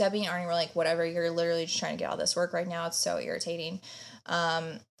 and Debbie and Arnie were like, whatever, you're literally just trying to get all this work right now, it's so irritating.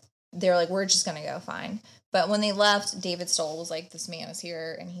 They're like, we're just gonna go, fine. But when they left, David Stoll was like, this man is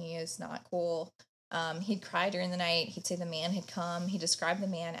here, and he is not cool. He'd cry during the night. He'd say the man had come. He described the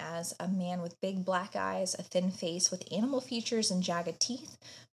man as a man with big black eyes, a thin face with animal features and jagged teeth,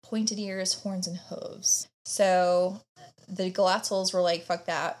 pointed ears, horns, and hooves. So the Glatzels were like, fuck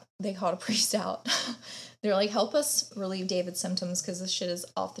that. They called a priest out. They're like, help us relieve David's symptoms because this shit is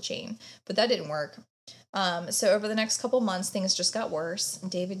off the chain. But that didn't work. So over the next couple months, things just got worse.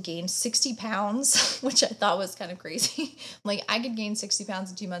 David gained 60 pounds, which I thought was kind of crazy. Like, I could gain 60 pounds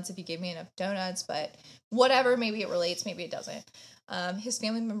in 2 months if you gave me enough donuts, but whatever, maybe it relates, maybe it doesn't. His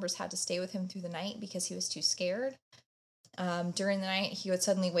family members had to stay with him through the night because he was too scared. During the night, he would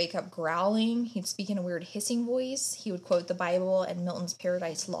suddenly wake up growling. He'd speak in a weird hissing voice. He would quote the Bible and Milton's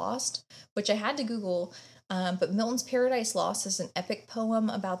Paradise Lost, which I had to Google. But Milton's Paradise Lost is an epic poem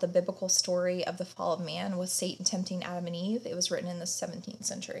about the biblical story of the fall of man with Satan tempting Adam and Eve. It was written in the 17th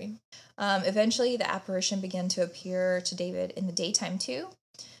century. Eventually, the apparition began to appear to David in the daytime too,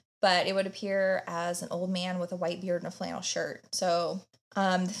 but it would appear as an old man with a white beard and a flannel shirt. So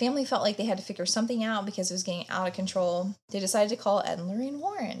the family felt like they had to figure something out because it was getting out of control. They decided to call Ed and Lorraine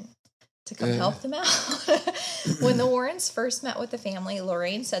Warren to come help them out. When the Warrens first met with the family,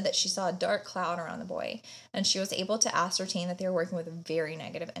 Lorraine said that she saw a dark cloud around the boy, and she was able to ascertain that they were working with a very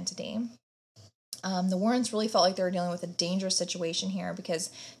negative entity. The Warrens really felt like they were dealing with a dangerous situation here because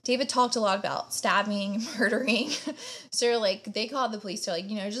David talked a lot about stabbing, murdering. So like they called the police to like,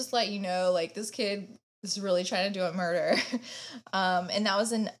 just let you know, like this kid is really trying to do a murder. And that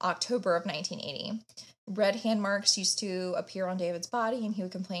was in October of 1980. Red hand marks used to appear on David's body, and he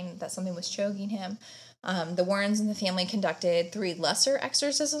would complain that something was choking him. The Warrens and the family conducted 3 lesser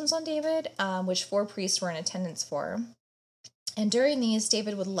exorcisms on David, which 4 priests were in attendance for. And during these,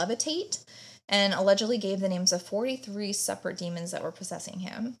 David would levitate and allegedly gave the names of 43 separate demons that were possessing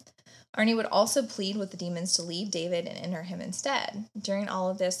him. Arnie would also plead with the demons to leave David and enter him instead. During all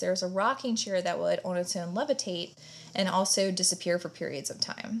of this, there was a rocking chair that would on its own levitate and also disappear for periods of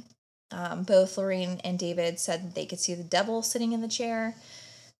time. Both Lorraine and David said that they could see the devil sitting in the chair.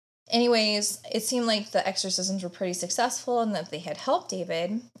 Anyways, it seemed like the exorcisms were pretty successful and that they had helped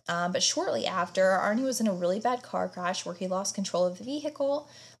David. But shortly after, Arnie was in a really bad car crash where he lost control of the vehicle.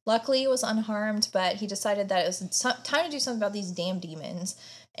 Luckily, it was unharmed, but he decided that it was time to do something about these damn demons.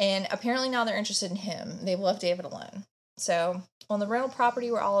 And apparently now they're interested in him. They've left David alone. So, on the rental property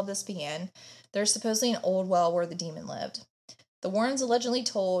where all of this began, there's supposedly an old well where the demon lived. The Warrens allegedly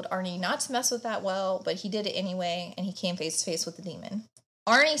told Arnie not to mess with that well, but he did it anyway, and he came face to face with the demon.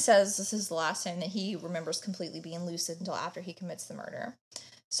 Arnie says this is the last time that he remembers completely being lucid until after he commits the murder.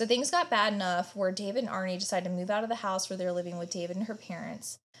 So things got bad enough where David and Arnie decided to move out of the house where they were living with David and her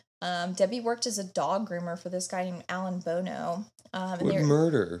parents. Debbie worked as a dog groomer for this guy named Alan Bono. What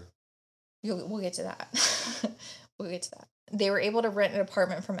murder? We'll get to that. We'll get to that. They were able to rent an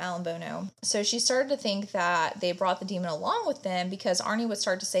apartment from Alan Bono. So she started to think that they brought the demon along with them because Arnie would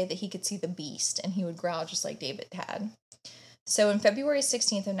start to say that he could see the beast and he would growl just like David had. So on February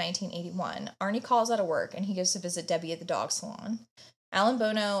 16th of 1981, Arnie calls out of work and he goes to visit Debbie at the dog salon. Alan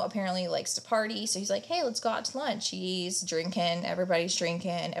Bono apparently likes to party, so he's like, hey, let's go out to lunch. He's drinking, everybody's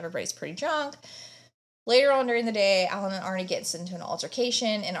pretty drunk. Later on during the day, Alan and Arnie gets into an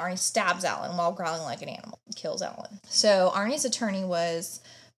altercation, and Arnie stabs Alan while growling like an animal. Kills Alan. So Arnie's attorney was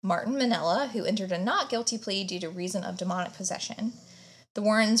Martin Minella, who entered a not guilty plea due to reason of demonic possession. The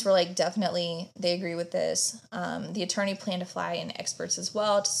Warrens were like, definitely, they agree with this. The attorney planned to fly in experts as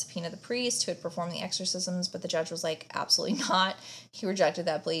well to subpoena the priest who had performed the exorcisms, but the judge was like, absolutely not. He rejected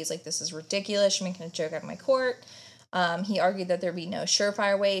that plea. He's like, this is ridiculous. You're making a joke out of my court. He argued that there'd be no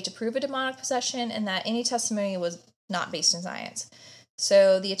surefire way to prove a demonic possession and that any testimony was not based in science.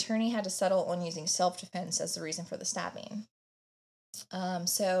 So the attorney had to settle on using self-defense as the reason for the stabbing.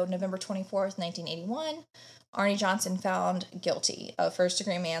 So November 24th, 1981, Arnie Johnson found guilty of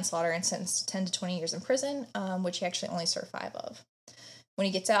first-degree manslaughter and sentenced to 10 to 20 years in prison, which he actually only served 5 of. When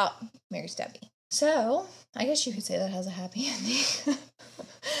he gets out, marries Debbie. So, I guess you could say that has a happy ending.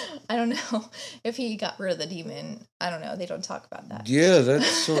 I don't know if he got rid of the demon. I don't know. They don't talk about that. Yeah, that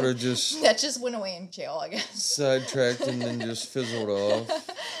sort of just... that just went away in jail, I guess. Sidetracked and then just fizzled off.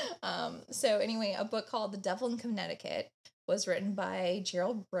 So anyway, a book called The Devil in Connecticut was written by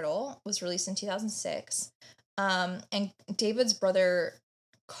Gerald Brittle, was released in 2006. And David's brother,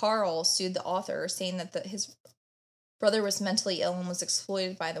 Carl, sued the author, saying that his brother was mentally ill and was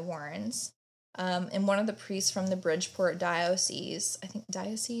exploited by the Warrens. And one of the priests from the Bridgeport diocese, I think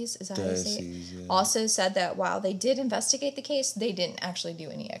diocese, is that how you say it? Yeah. Also said that while they did investigate the case, they didn't actually do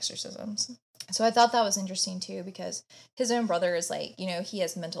any exorcisms. So I thought that was interesting too, because his own brother is like, he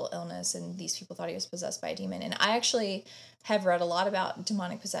has mental illness and these people thought he was possessed by a demon. And I actually have read a lot about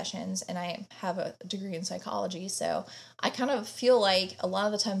demonic possessions and I have a degree in psychology. So I kind of feel like a lot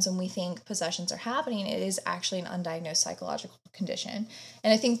of the times when we think possessions are happening, it is actually an undiagnosed psychological condition.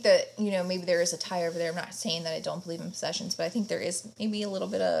 And I think that, maybe there is a tie over there. I'm not saying that I don't believe in possessions, but I think there is maybe a little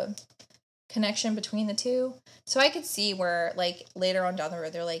bit of connection between the two. So I could see where, like, later on down the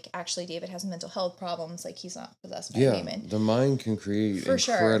road, they're like, actually, David has mental health problems. Like, he's not possessed by a demon. The mind can create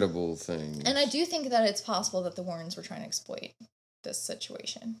incredible things. And I do think that it's possible that the Warrens were trying to exploit this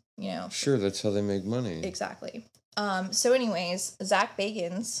situation, Sure, that's how they make money. Exactly. So anyways, Zach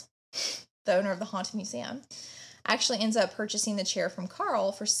Bagans, the owner of the Haunted Museum, actually ends up purchasing the chair from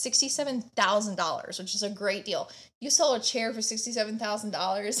Carl for $67,000, which is a great deal. You sell a chair for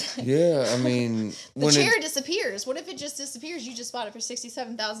 $67,000. Yeah, I mean... the chair disappears. What if it just disappears? You just bought it for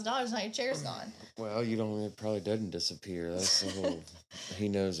 $67,000, now your chair's gone. Well, it probably doesn't disappear. That's the whole... He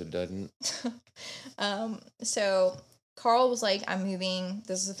knows it doesn't. So Carl was like, I'm moving.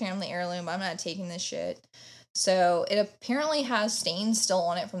 This is a family heirloom. I'm not taking this shit. So it apparently has stains still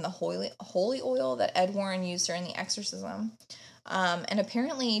on it from the holy oil that Ed Warren used during the exorcism. And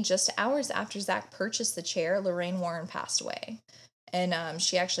apparently just hours after Zach purchased the chair, Lorraine Warren passed away. And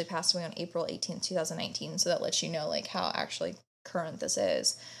she actually passed away on April 18th, 2019. So that lets you know, like, how actually current this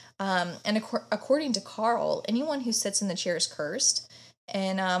is. And according to Carl, anyone who sits in the chair is cursed,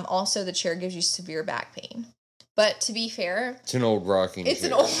 and also the chair gives you severe back pain. But to be fair, it's an old rocking chair. It's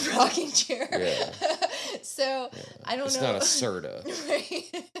an old rocking chair. Yeah. So, yeah. I don't know. It's not a Serta.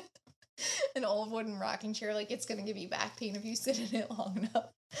 Right? An old wooden rocking chair, like, it's going to give you back pain if you sit in it long enough.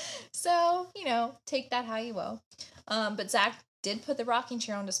 So, take that how you will. But Zach did put the rocking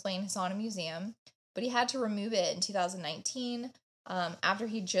chair on display in his haunted museum, but he had to remove it in 2019 after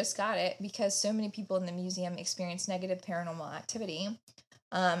he just got it because so many people in the museum experienced negative paranormal activity.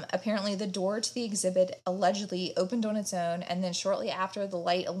 Apparently, the door to the exhibit allegedly opened on its own, and then shortly after, the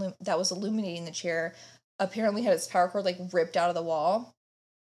light that was illuminating the chair apparently had its power cord ripped out of the wall.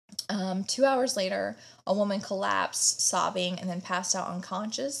 2 hours later, a woman collapsed, sobbing, and then passed out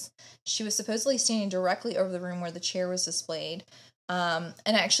unconscious. She was supposedly standing directly over the room where the chair was displayed. And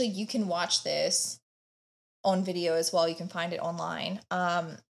actually, you can watch this on video as well. You can find it online.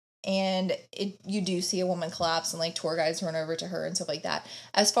 And you do see a woman collapse and tour guides run over to her and stuff like that.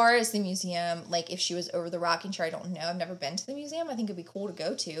 As far as the museum, if she was over the rocking chair, I don't know. I've never been to the museum. I think it'd be cool to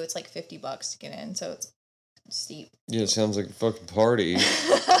go to. It's $50 to get in, so it's steep. Yeah, it sounds like a fucking party.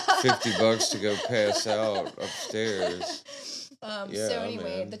 $50 to go pass out upstairs. So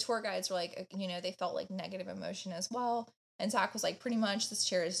anyway, the tour guides were they felt negative emotion as well. And Zach was pretty much, this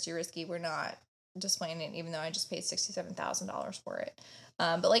chair is too risky. We're not displaying it, even though I just paid $67,000 for it.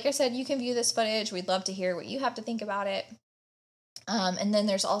 But like I said, you can view this footage. We'd love to hear what you have to think about it. And then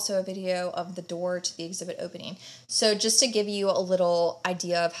there's also a video of the door to the exhibit opening. So just to give you a little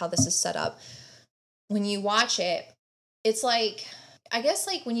idea of how this is set up, when you watch it, it's I guess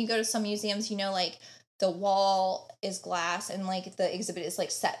when you go to some museums, the wall is glass and the exhibit is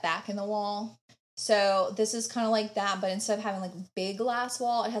set back in the wall. So this is kind of like that, but instead of having big glass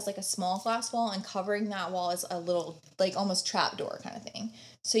wall, it has a small glass wall, and covering that wall is a little almost trap door kind of thing.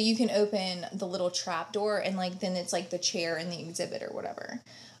 So you can open the little trap door and then it's the chair in the exhibit or whatever.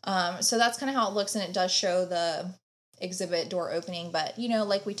 So that's kind of how it looks, and it does show the exhibit door opening. But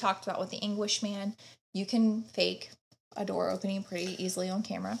like we talked about with the Englishman, you can fake a door opening pretty easily on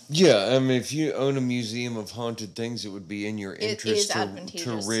camera. Yeah, I mean, if you own a museum of haunted things, it would be in your interest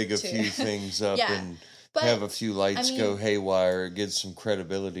to rig a few things up and have a few lights go haywire. It gives some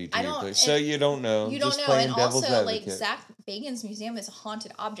credibility to your place. So you don't know. You don't know. And also, Zach Bagans' museum is a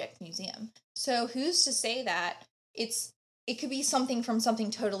haunted object museum. So who's to say that it could be something from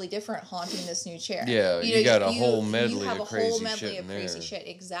something totally different haunting this new chair? Yeah, you got a whole medley of crazy shit.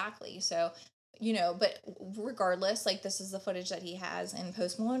 Exactly. So, but regardless, this is the footage that he has, and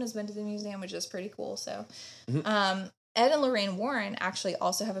Post Malone has been to the museum, which is pretty cool. So, Ed and Lorraine Warren actually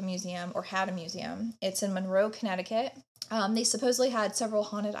also have a museum, or had a museum. It's in Monroe, Connecticut. They supposedly had several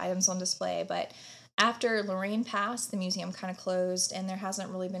haunted items on display, but after Lorraine passed, the museum kind of closed, and there hasn't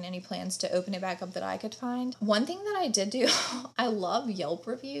really been any plans to open it back up that I could find. One thing that I did do, I love Yelp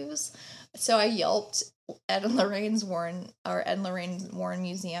reviews. So I Yelped Ed and Lorraine Warren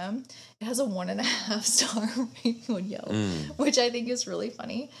Museum. It has a 1.5 star rating on Yelp, which I think is really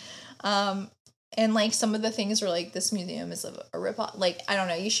funny. And some of the things were this museum is a ripoff. I don't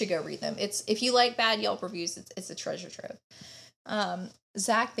know, you should go read them. If you like bad Yelp reviews, it's a treasure trove.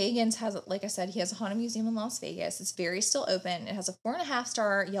 Zach Bagans has, like I said, he has a haunted museum in Las Vegas. It's still open. It has a 4.5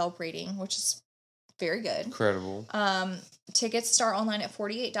 star Yelp rating, which is very good. Incredible. Tickets start online at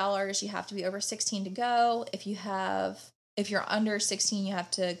 $48. You have to be over 16 to go. If you're under 16, you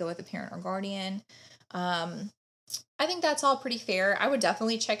have to go with a parent or guardian. I think that's all pretty fair. I would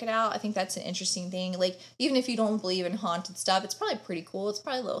definitely check it out. I think that's an interesting thing. Even if you don't believe in haunted stuff, it's probably pretty cool. It's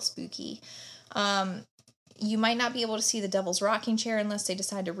probably a little spooky. You might not be able to see the Devil's Rocking Chair unless they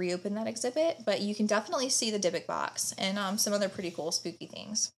decide to reopen that exhibit, but you can definitely see the Dybbuk box and some other pretty cool spooky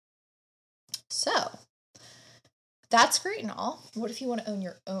things. So, that's great and all. What if you want to own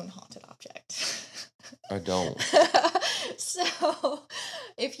your own haunted object? I don't. So,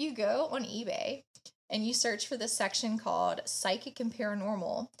 if you go on eBay and you search for the section called Psychic and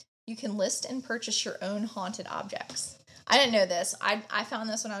Paranormal, you can list and purchase your own haunted objects. I didn't know this. I found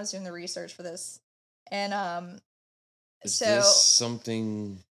this when I was doing the research for this. And is this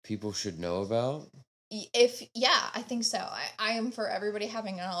something people should know about? I think so. I am for everybody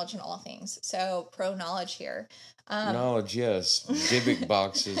having knowledge in all things. So pro knowledge here. Knowledge, yes. Dybbuk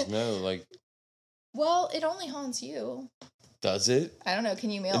boxes, no. Well, it only haunts you. Does it? I don't know.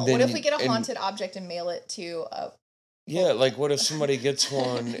 Can you mail? What if we get a haunted object and mail it to a? Yeah, what if somebody gets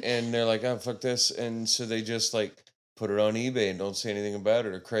one and they're like, "Oh, fuck this," and so they just put it on eBay and don't say anything about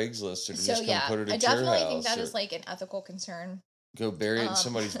it, or Craigslist, or just put it at your house. I definitely think that is an ethical concern Go bury it in Um,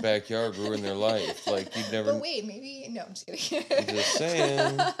 somebody's backyard, ruin their life. Like, you'd never. but wait, maybe no. I'm just kidding. I'm just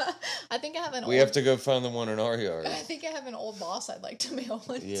saying. I think I have an We have to go find the one in our yard. I think I have an old boss I'd like to mail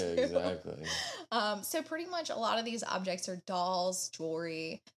one Yeah, to. exactly. So pretty much a lot of these objects are dolls,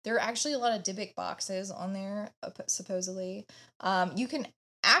 jewelry. There are actually a lot of Dybbuk boxes on there, supposedly. You can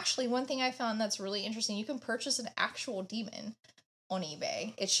actually, one thing I found that's really interesting, you can purchase an actual demon on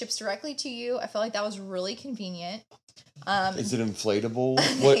eBay. It ships directly to you. I felt like that was really convenient. Is it inflatable?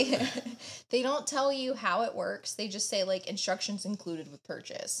 What? They don't tell you how it works. They just say like instructions included with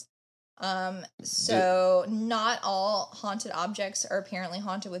purchase. So not all haunted objects are apparently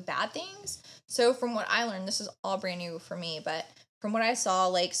haunted with bad things. So from what I learned, this is all brand new for me, but from what I saw,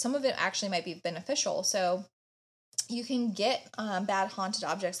 like some of it actually might be beneficial. So you can get bad haunted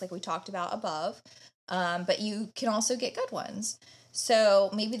objects like we talked about above, but you can also get good ones. So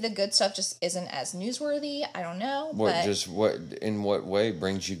maybe the good stuff just isn't as newsworthy. I don't know. What? But Just what? In what way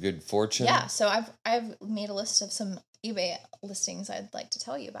brings you good fortune? yeah. So I've made a list of some eBay listings I'd like to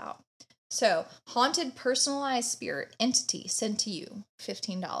tell you about. So haunted personalized spirit entity sent to you,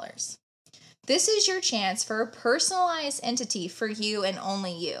 $15. This is your chance for a personalized entity for you and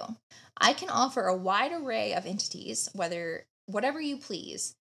only you. I can offer a wide array of entities, whatever you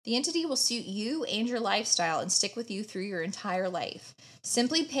please. The entity will suit you and your lifestyle and stick with you through your entire life.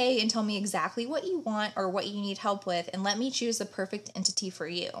 Simply pay and tell me exactly what you want or what you need help with, and let me choose the perfect entity for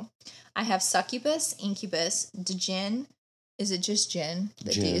you. I have succubus, incubus, djinn. Is it just Jinn?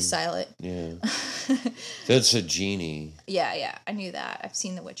 The D is silent. Yeah. That's a genie. Yeah, I knew that. I've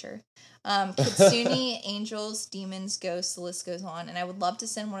seen The Witcher. Kitsune, angels, demons, ghosts, the list goes on, and I would love to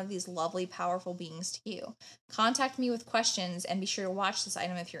send one of these lovely, powerful beings to you. Contact me with questions and be sure to watch this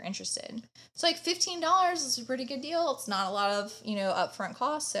item if you're interested. So like $15 is a pretty good deal. It's not a lot of, upfront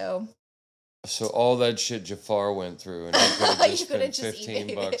costs, so all that shit Jafar went through, and he could have just spent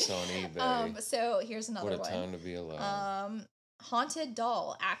 $15 on eBay. So here's another one. What a time to be alive. Haunted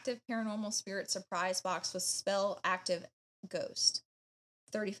doll, active paranormal spirit surprise box with spell active ghost,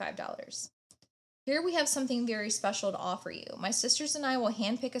 $35. Here we have something very special to offer you. My sisters and I will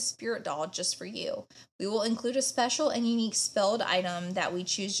handpick a spirit doll just for you. We will include a special and unique spelled item that we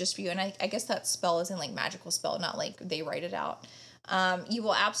choose just for you. And I guess that spell isn't like magical spell, not like they write it out. You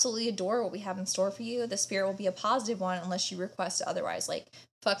will absolutely adore what we have in store for you. The spirit will be a positive one unless you request otherwise. Like,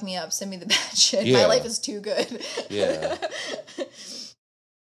 fuck me up, send me the bad shit. Yeah. My life is too good. Yeah.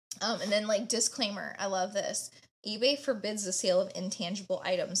 And then like disclaimer, I love this. eBay forbids the sale of intangible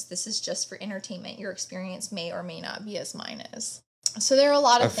items. This is just for entertainment. Your experience may or may not be as mine is. So there are a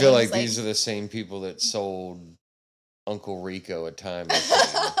lot of things. I feel like these are the same people that sold Uncle Rico a time machine.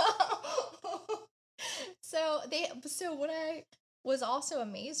 So what I was also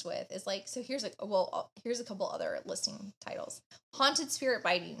amazed with is like, so here's a couple other listing titles. Haunted spirit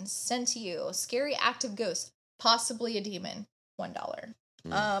biting sent to you. Scary active ghost, possibly a demon, $1.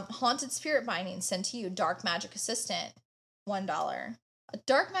 Haunted spirit binding sent to you. Dark magic assistant, $1. A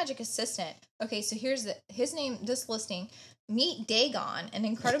dark magic assistant. Okay, so here's his name. This listing. Meet Dagon, an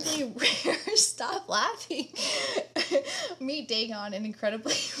incredibly rare. Stop laughing. Meet Dagon, an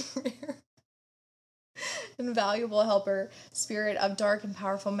incredibly rare, invaluable helper spirit of dark and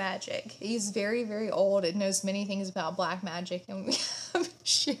powerful magic. He's very, very old and knows many things about black magic, and we have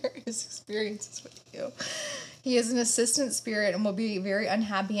shared his experiences with you. He is an assistant spirit and will be very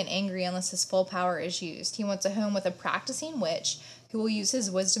unhappy and angry unless his full power is used. He wants a home with a practicing witch who will use his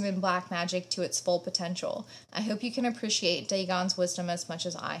wisdom in black magic to its full potential. I hope you can appreciate Dagon's wisdom as much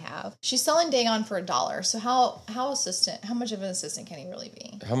as I have. She's selling Dagon for $1. So how much of an assistant can he really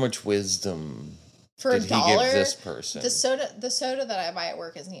be? How much wisdom for did $1? He give this person? The soda that I buy at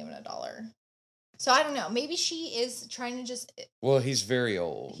work isn't even $1. So I don't know. Maybe she is trying to just. Well, he's very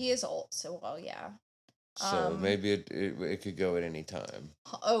old. He is old. So yeah. So maybe it could go at any time.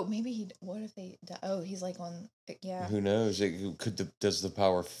 Oh, maybe what if they? Oh, he's like on. Yeah. Who knows? Does the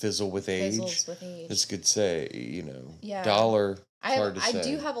power fizzle with age? Fizzles with age. This could say, Yeah. Dollar. Hard to say. I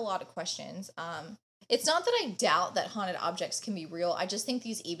do have a lot of questions. It's not that I doubt that haunted objects can be real. I just think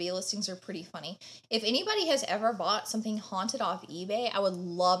these eBay listings are pretty funny. If anybody has ever bought something haunted off eBay, I would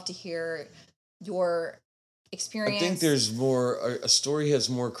love to hear your experience. I think there's more. A story has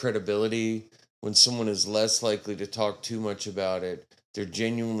more credibility when someone is less likely to talk too much about it. They're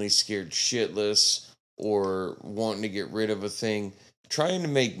genuinely scared shitless or wanting to get rid of a thing. Trying to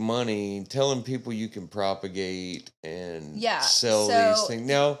make money, telling people you can propagate and sell these things.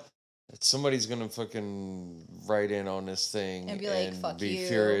 Now, somebody's going to fucking write in on this thing and be like, fuck be you.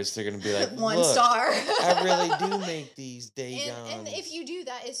 furious. They're going to be like, one star. I really do make these Dagons. And if you do,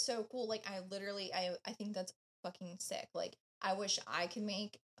 that is so cool. Like, I think that's fucking sick. Like, I wish I could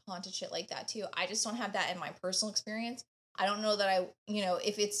make haunted shit like that too. I just don't have that in my personal experience. I don't know that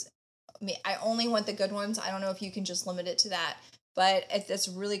if it's me, I only want the good ones. I don't know if you can just limit it to that. But it's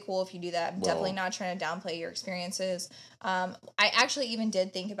really cool if you do that. I'm definitely not trying to downplay your experiences. I actually even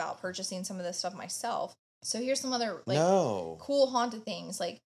did think about purchasing some of this stuff myself. So here's some other cool haunted things,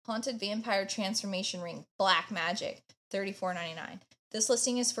 like haunted vampire transformation ring, black magic, $34.99. This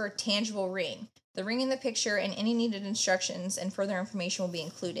listing is for a tangible ring. The ring in the picture and any needed instructions and further information will be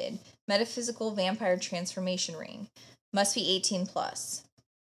included. Metaphysical vampire transformation ring. Must be 18 plus.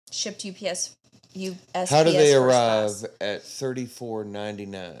 Shipped USPS. How do they arrive at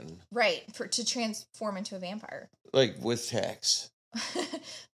 $34.99? Right, to transform into a vampire. Like with tax.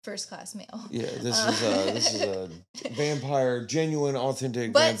 First class mail. Yeah, this is a vampire, genuine,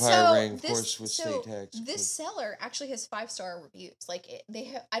 authentic vampire ring, of course, with state tax. This seller actually has 5-star reviews. Like they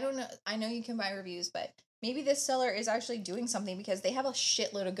have, I don't know. I know you can buy reviews, but maybe this seller is actually doing something because they have a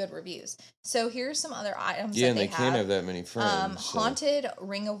shitload of good reviews. So here's some other items. Yeah, and they can't have that many friends. Haunted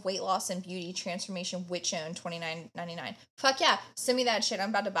ring of weight loss and beauty transformation witch owned, $29.99. Fuck yeah, send me that shit. I'm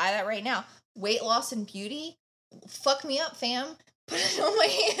about to buy that right now. Weight loss and beauty, fuck me up, fam. Put it on my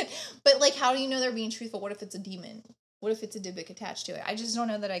hand. But like, how do you know they're being truthful? What if it's a demon? What if it's a Dybbuk attached to it? I just don't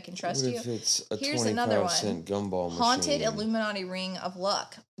know that I can trust you. What if it's a Here's another one. 25-cent gumball machine? Haunted Illuminati ring of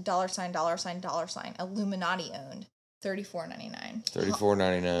luck. $$. Illuminati owned. $34.99.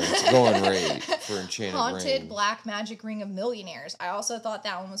 $34.99. It's a going rate for enchanted Haunted ring. black magic ring of millionaires. I also thought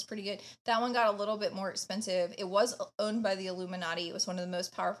that one was pretty good. That one got a little bit more expensive. It was owned by the Illuminati. It was one of the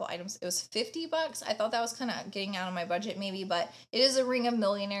most powerful items. It was $50. I thought that was kind of getting out of my budget maybe, but it is a ring of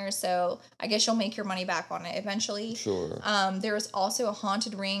millionaires, so I guess you'll make your money back on it eventually. Sure. There was also a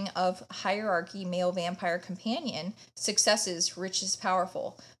haunted ring of hierarchy male vampire companion. Successes, rich is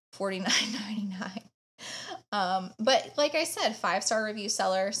powerful. $49.99. But like I said, 5-star review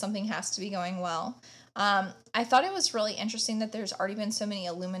seller, something has to be going well. I thought it was really interesting that there's already been so many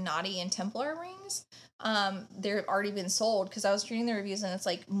Illuminati and Templar rings. They've already been sold because I was reading the reviews and it's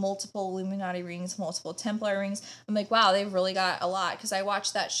like multiple Illuminati rings, multiple Templar rings. I'm like, wow, they've really got a lot because I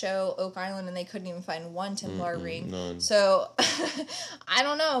watched that show Oak Island and they couldn't even find one Templar ring. None. So I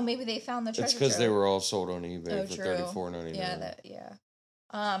don't know. Maybe they found the treasure. It's because they were all sold on eBay for true. $34.99. Yeah.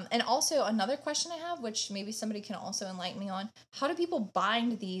 And also another question I have, which maybe somebody can also enlighten me on, how do people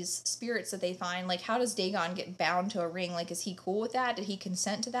bind these spirits that they find? Like, how does Dagon get bound to a ring? Like, is he cool with that? Did he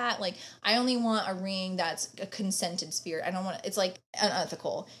consent to that? Like, I only want a ring that's a consented spirit. I don't want it's like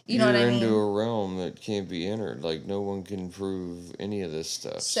unethical. You know what I mean? You're into a realm that can't be entered. Like, no one can prove any of this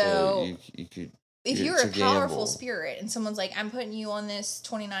stuff. So you could. If you're a powerful spirit and someone's like, I'm putting you on this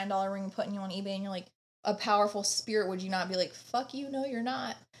 $29 ring, putting you on eBay, and you're like, a powerful spirit, would you not be like, fuck you, no you're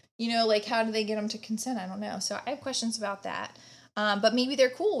not, like, how do they get them to consent? I don't know. So I have questions about that, but maybe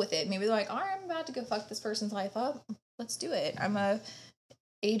they're cool with it. Maybe they're like, all right, I'm about to go fuck this person's life up, let's do it. I'm a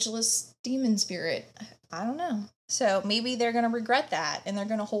ageless demon spirit. I don't know. So maybe they're gonna regret that and they're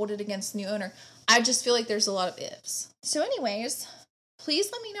gonna hold it against the new owner. I just feel like there's a lot of ifs. So anyways, please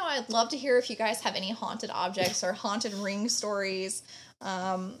let me know. I'd love to hear if you guys have any haunted objects or haunted ring stories.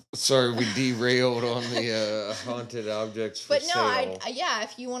 Sorry, we derailed on the haunted objects for sale.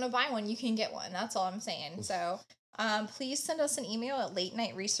 If you want to buy one, you can get one. That's all I'm saying. So please send us an email at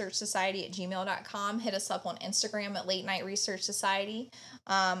latenightresearchsociety@gmail.com. Hit us up on Instagram at Late Night Research Society.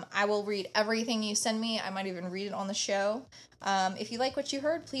 I will read everything you send me. I might even read it on the show. If you like what you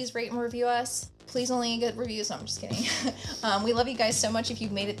heard, please rate and review us. Please only get reviews. No, I'm just kidding. We love you guys so much. If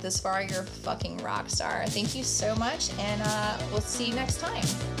you've made it this far, you're a fucking rock star. Thank you so much, and we'll see you next time.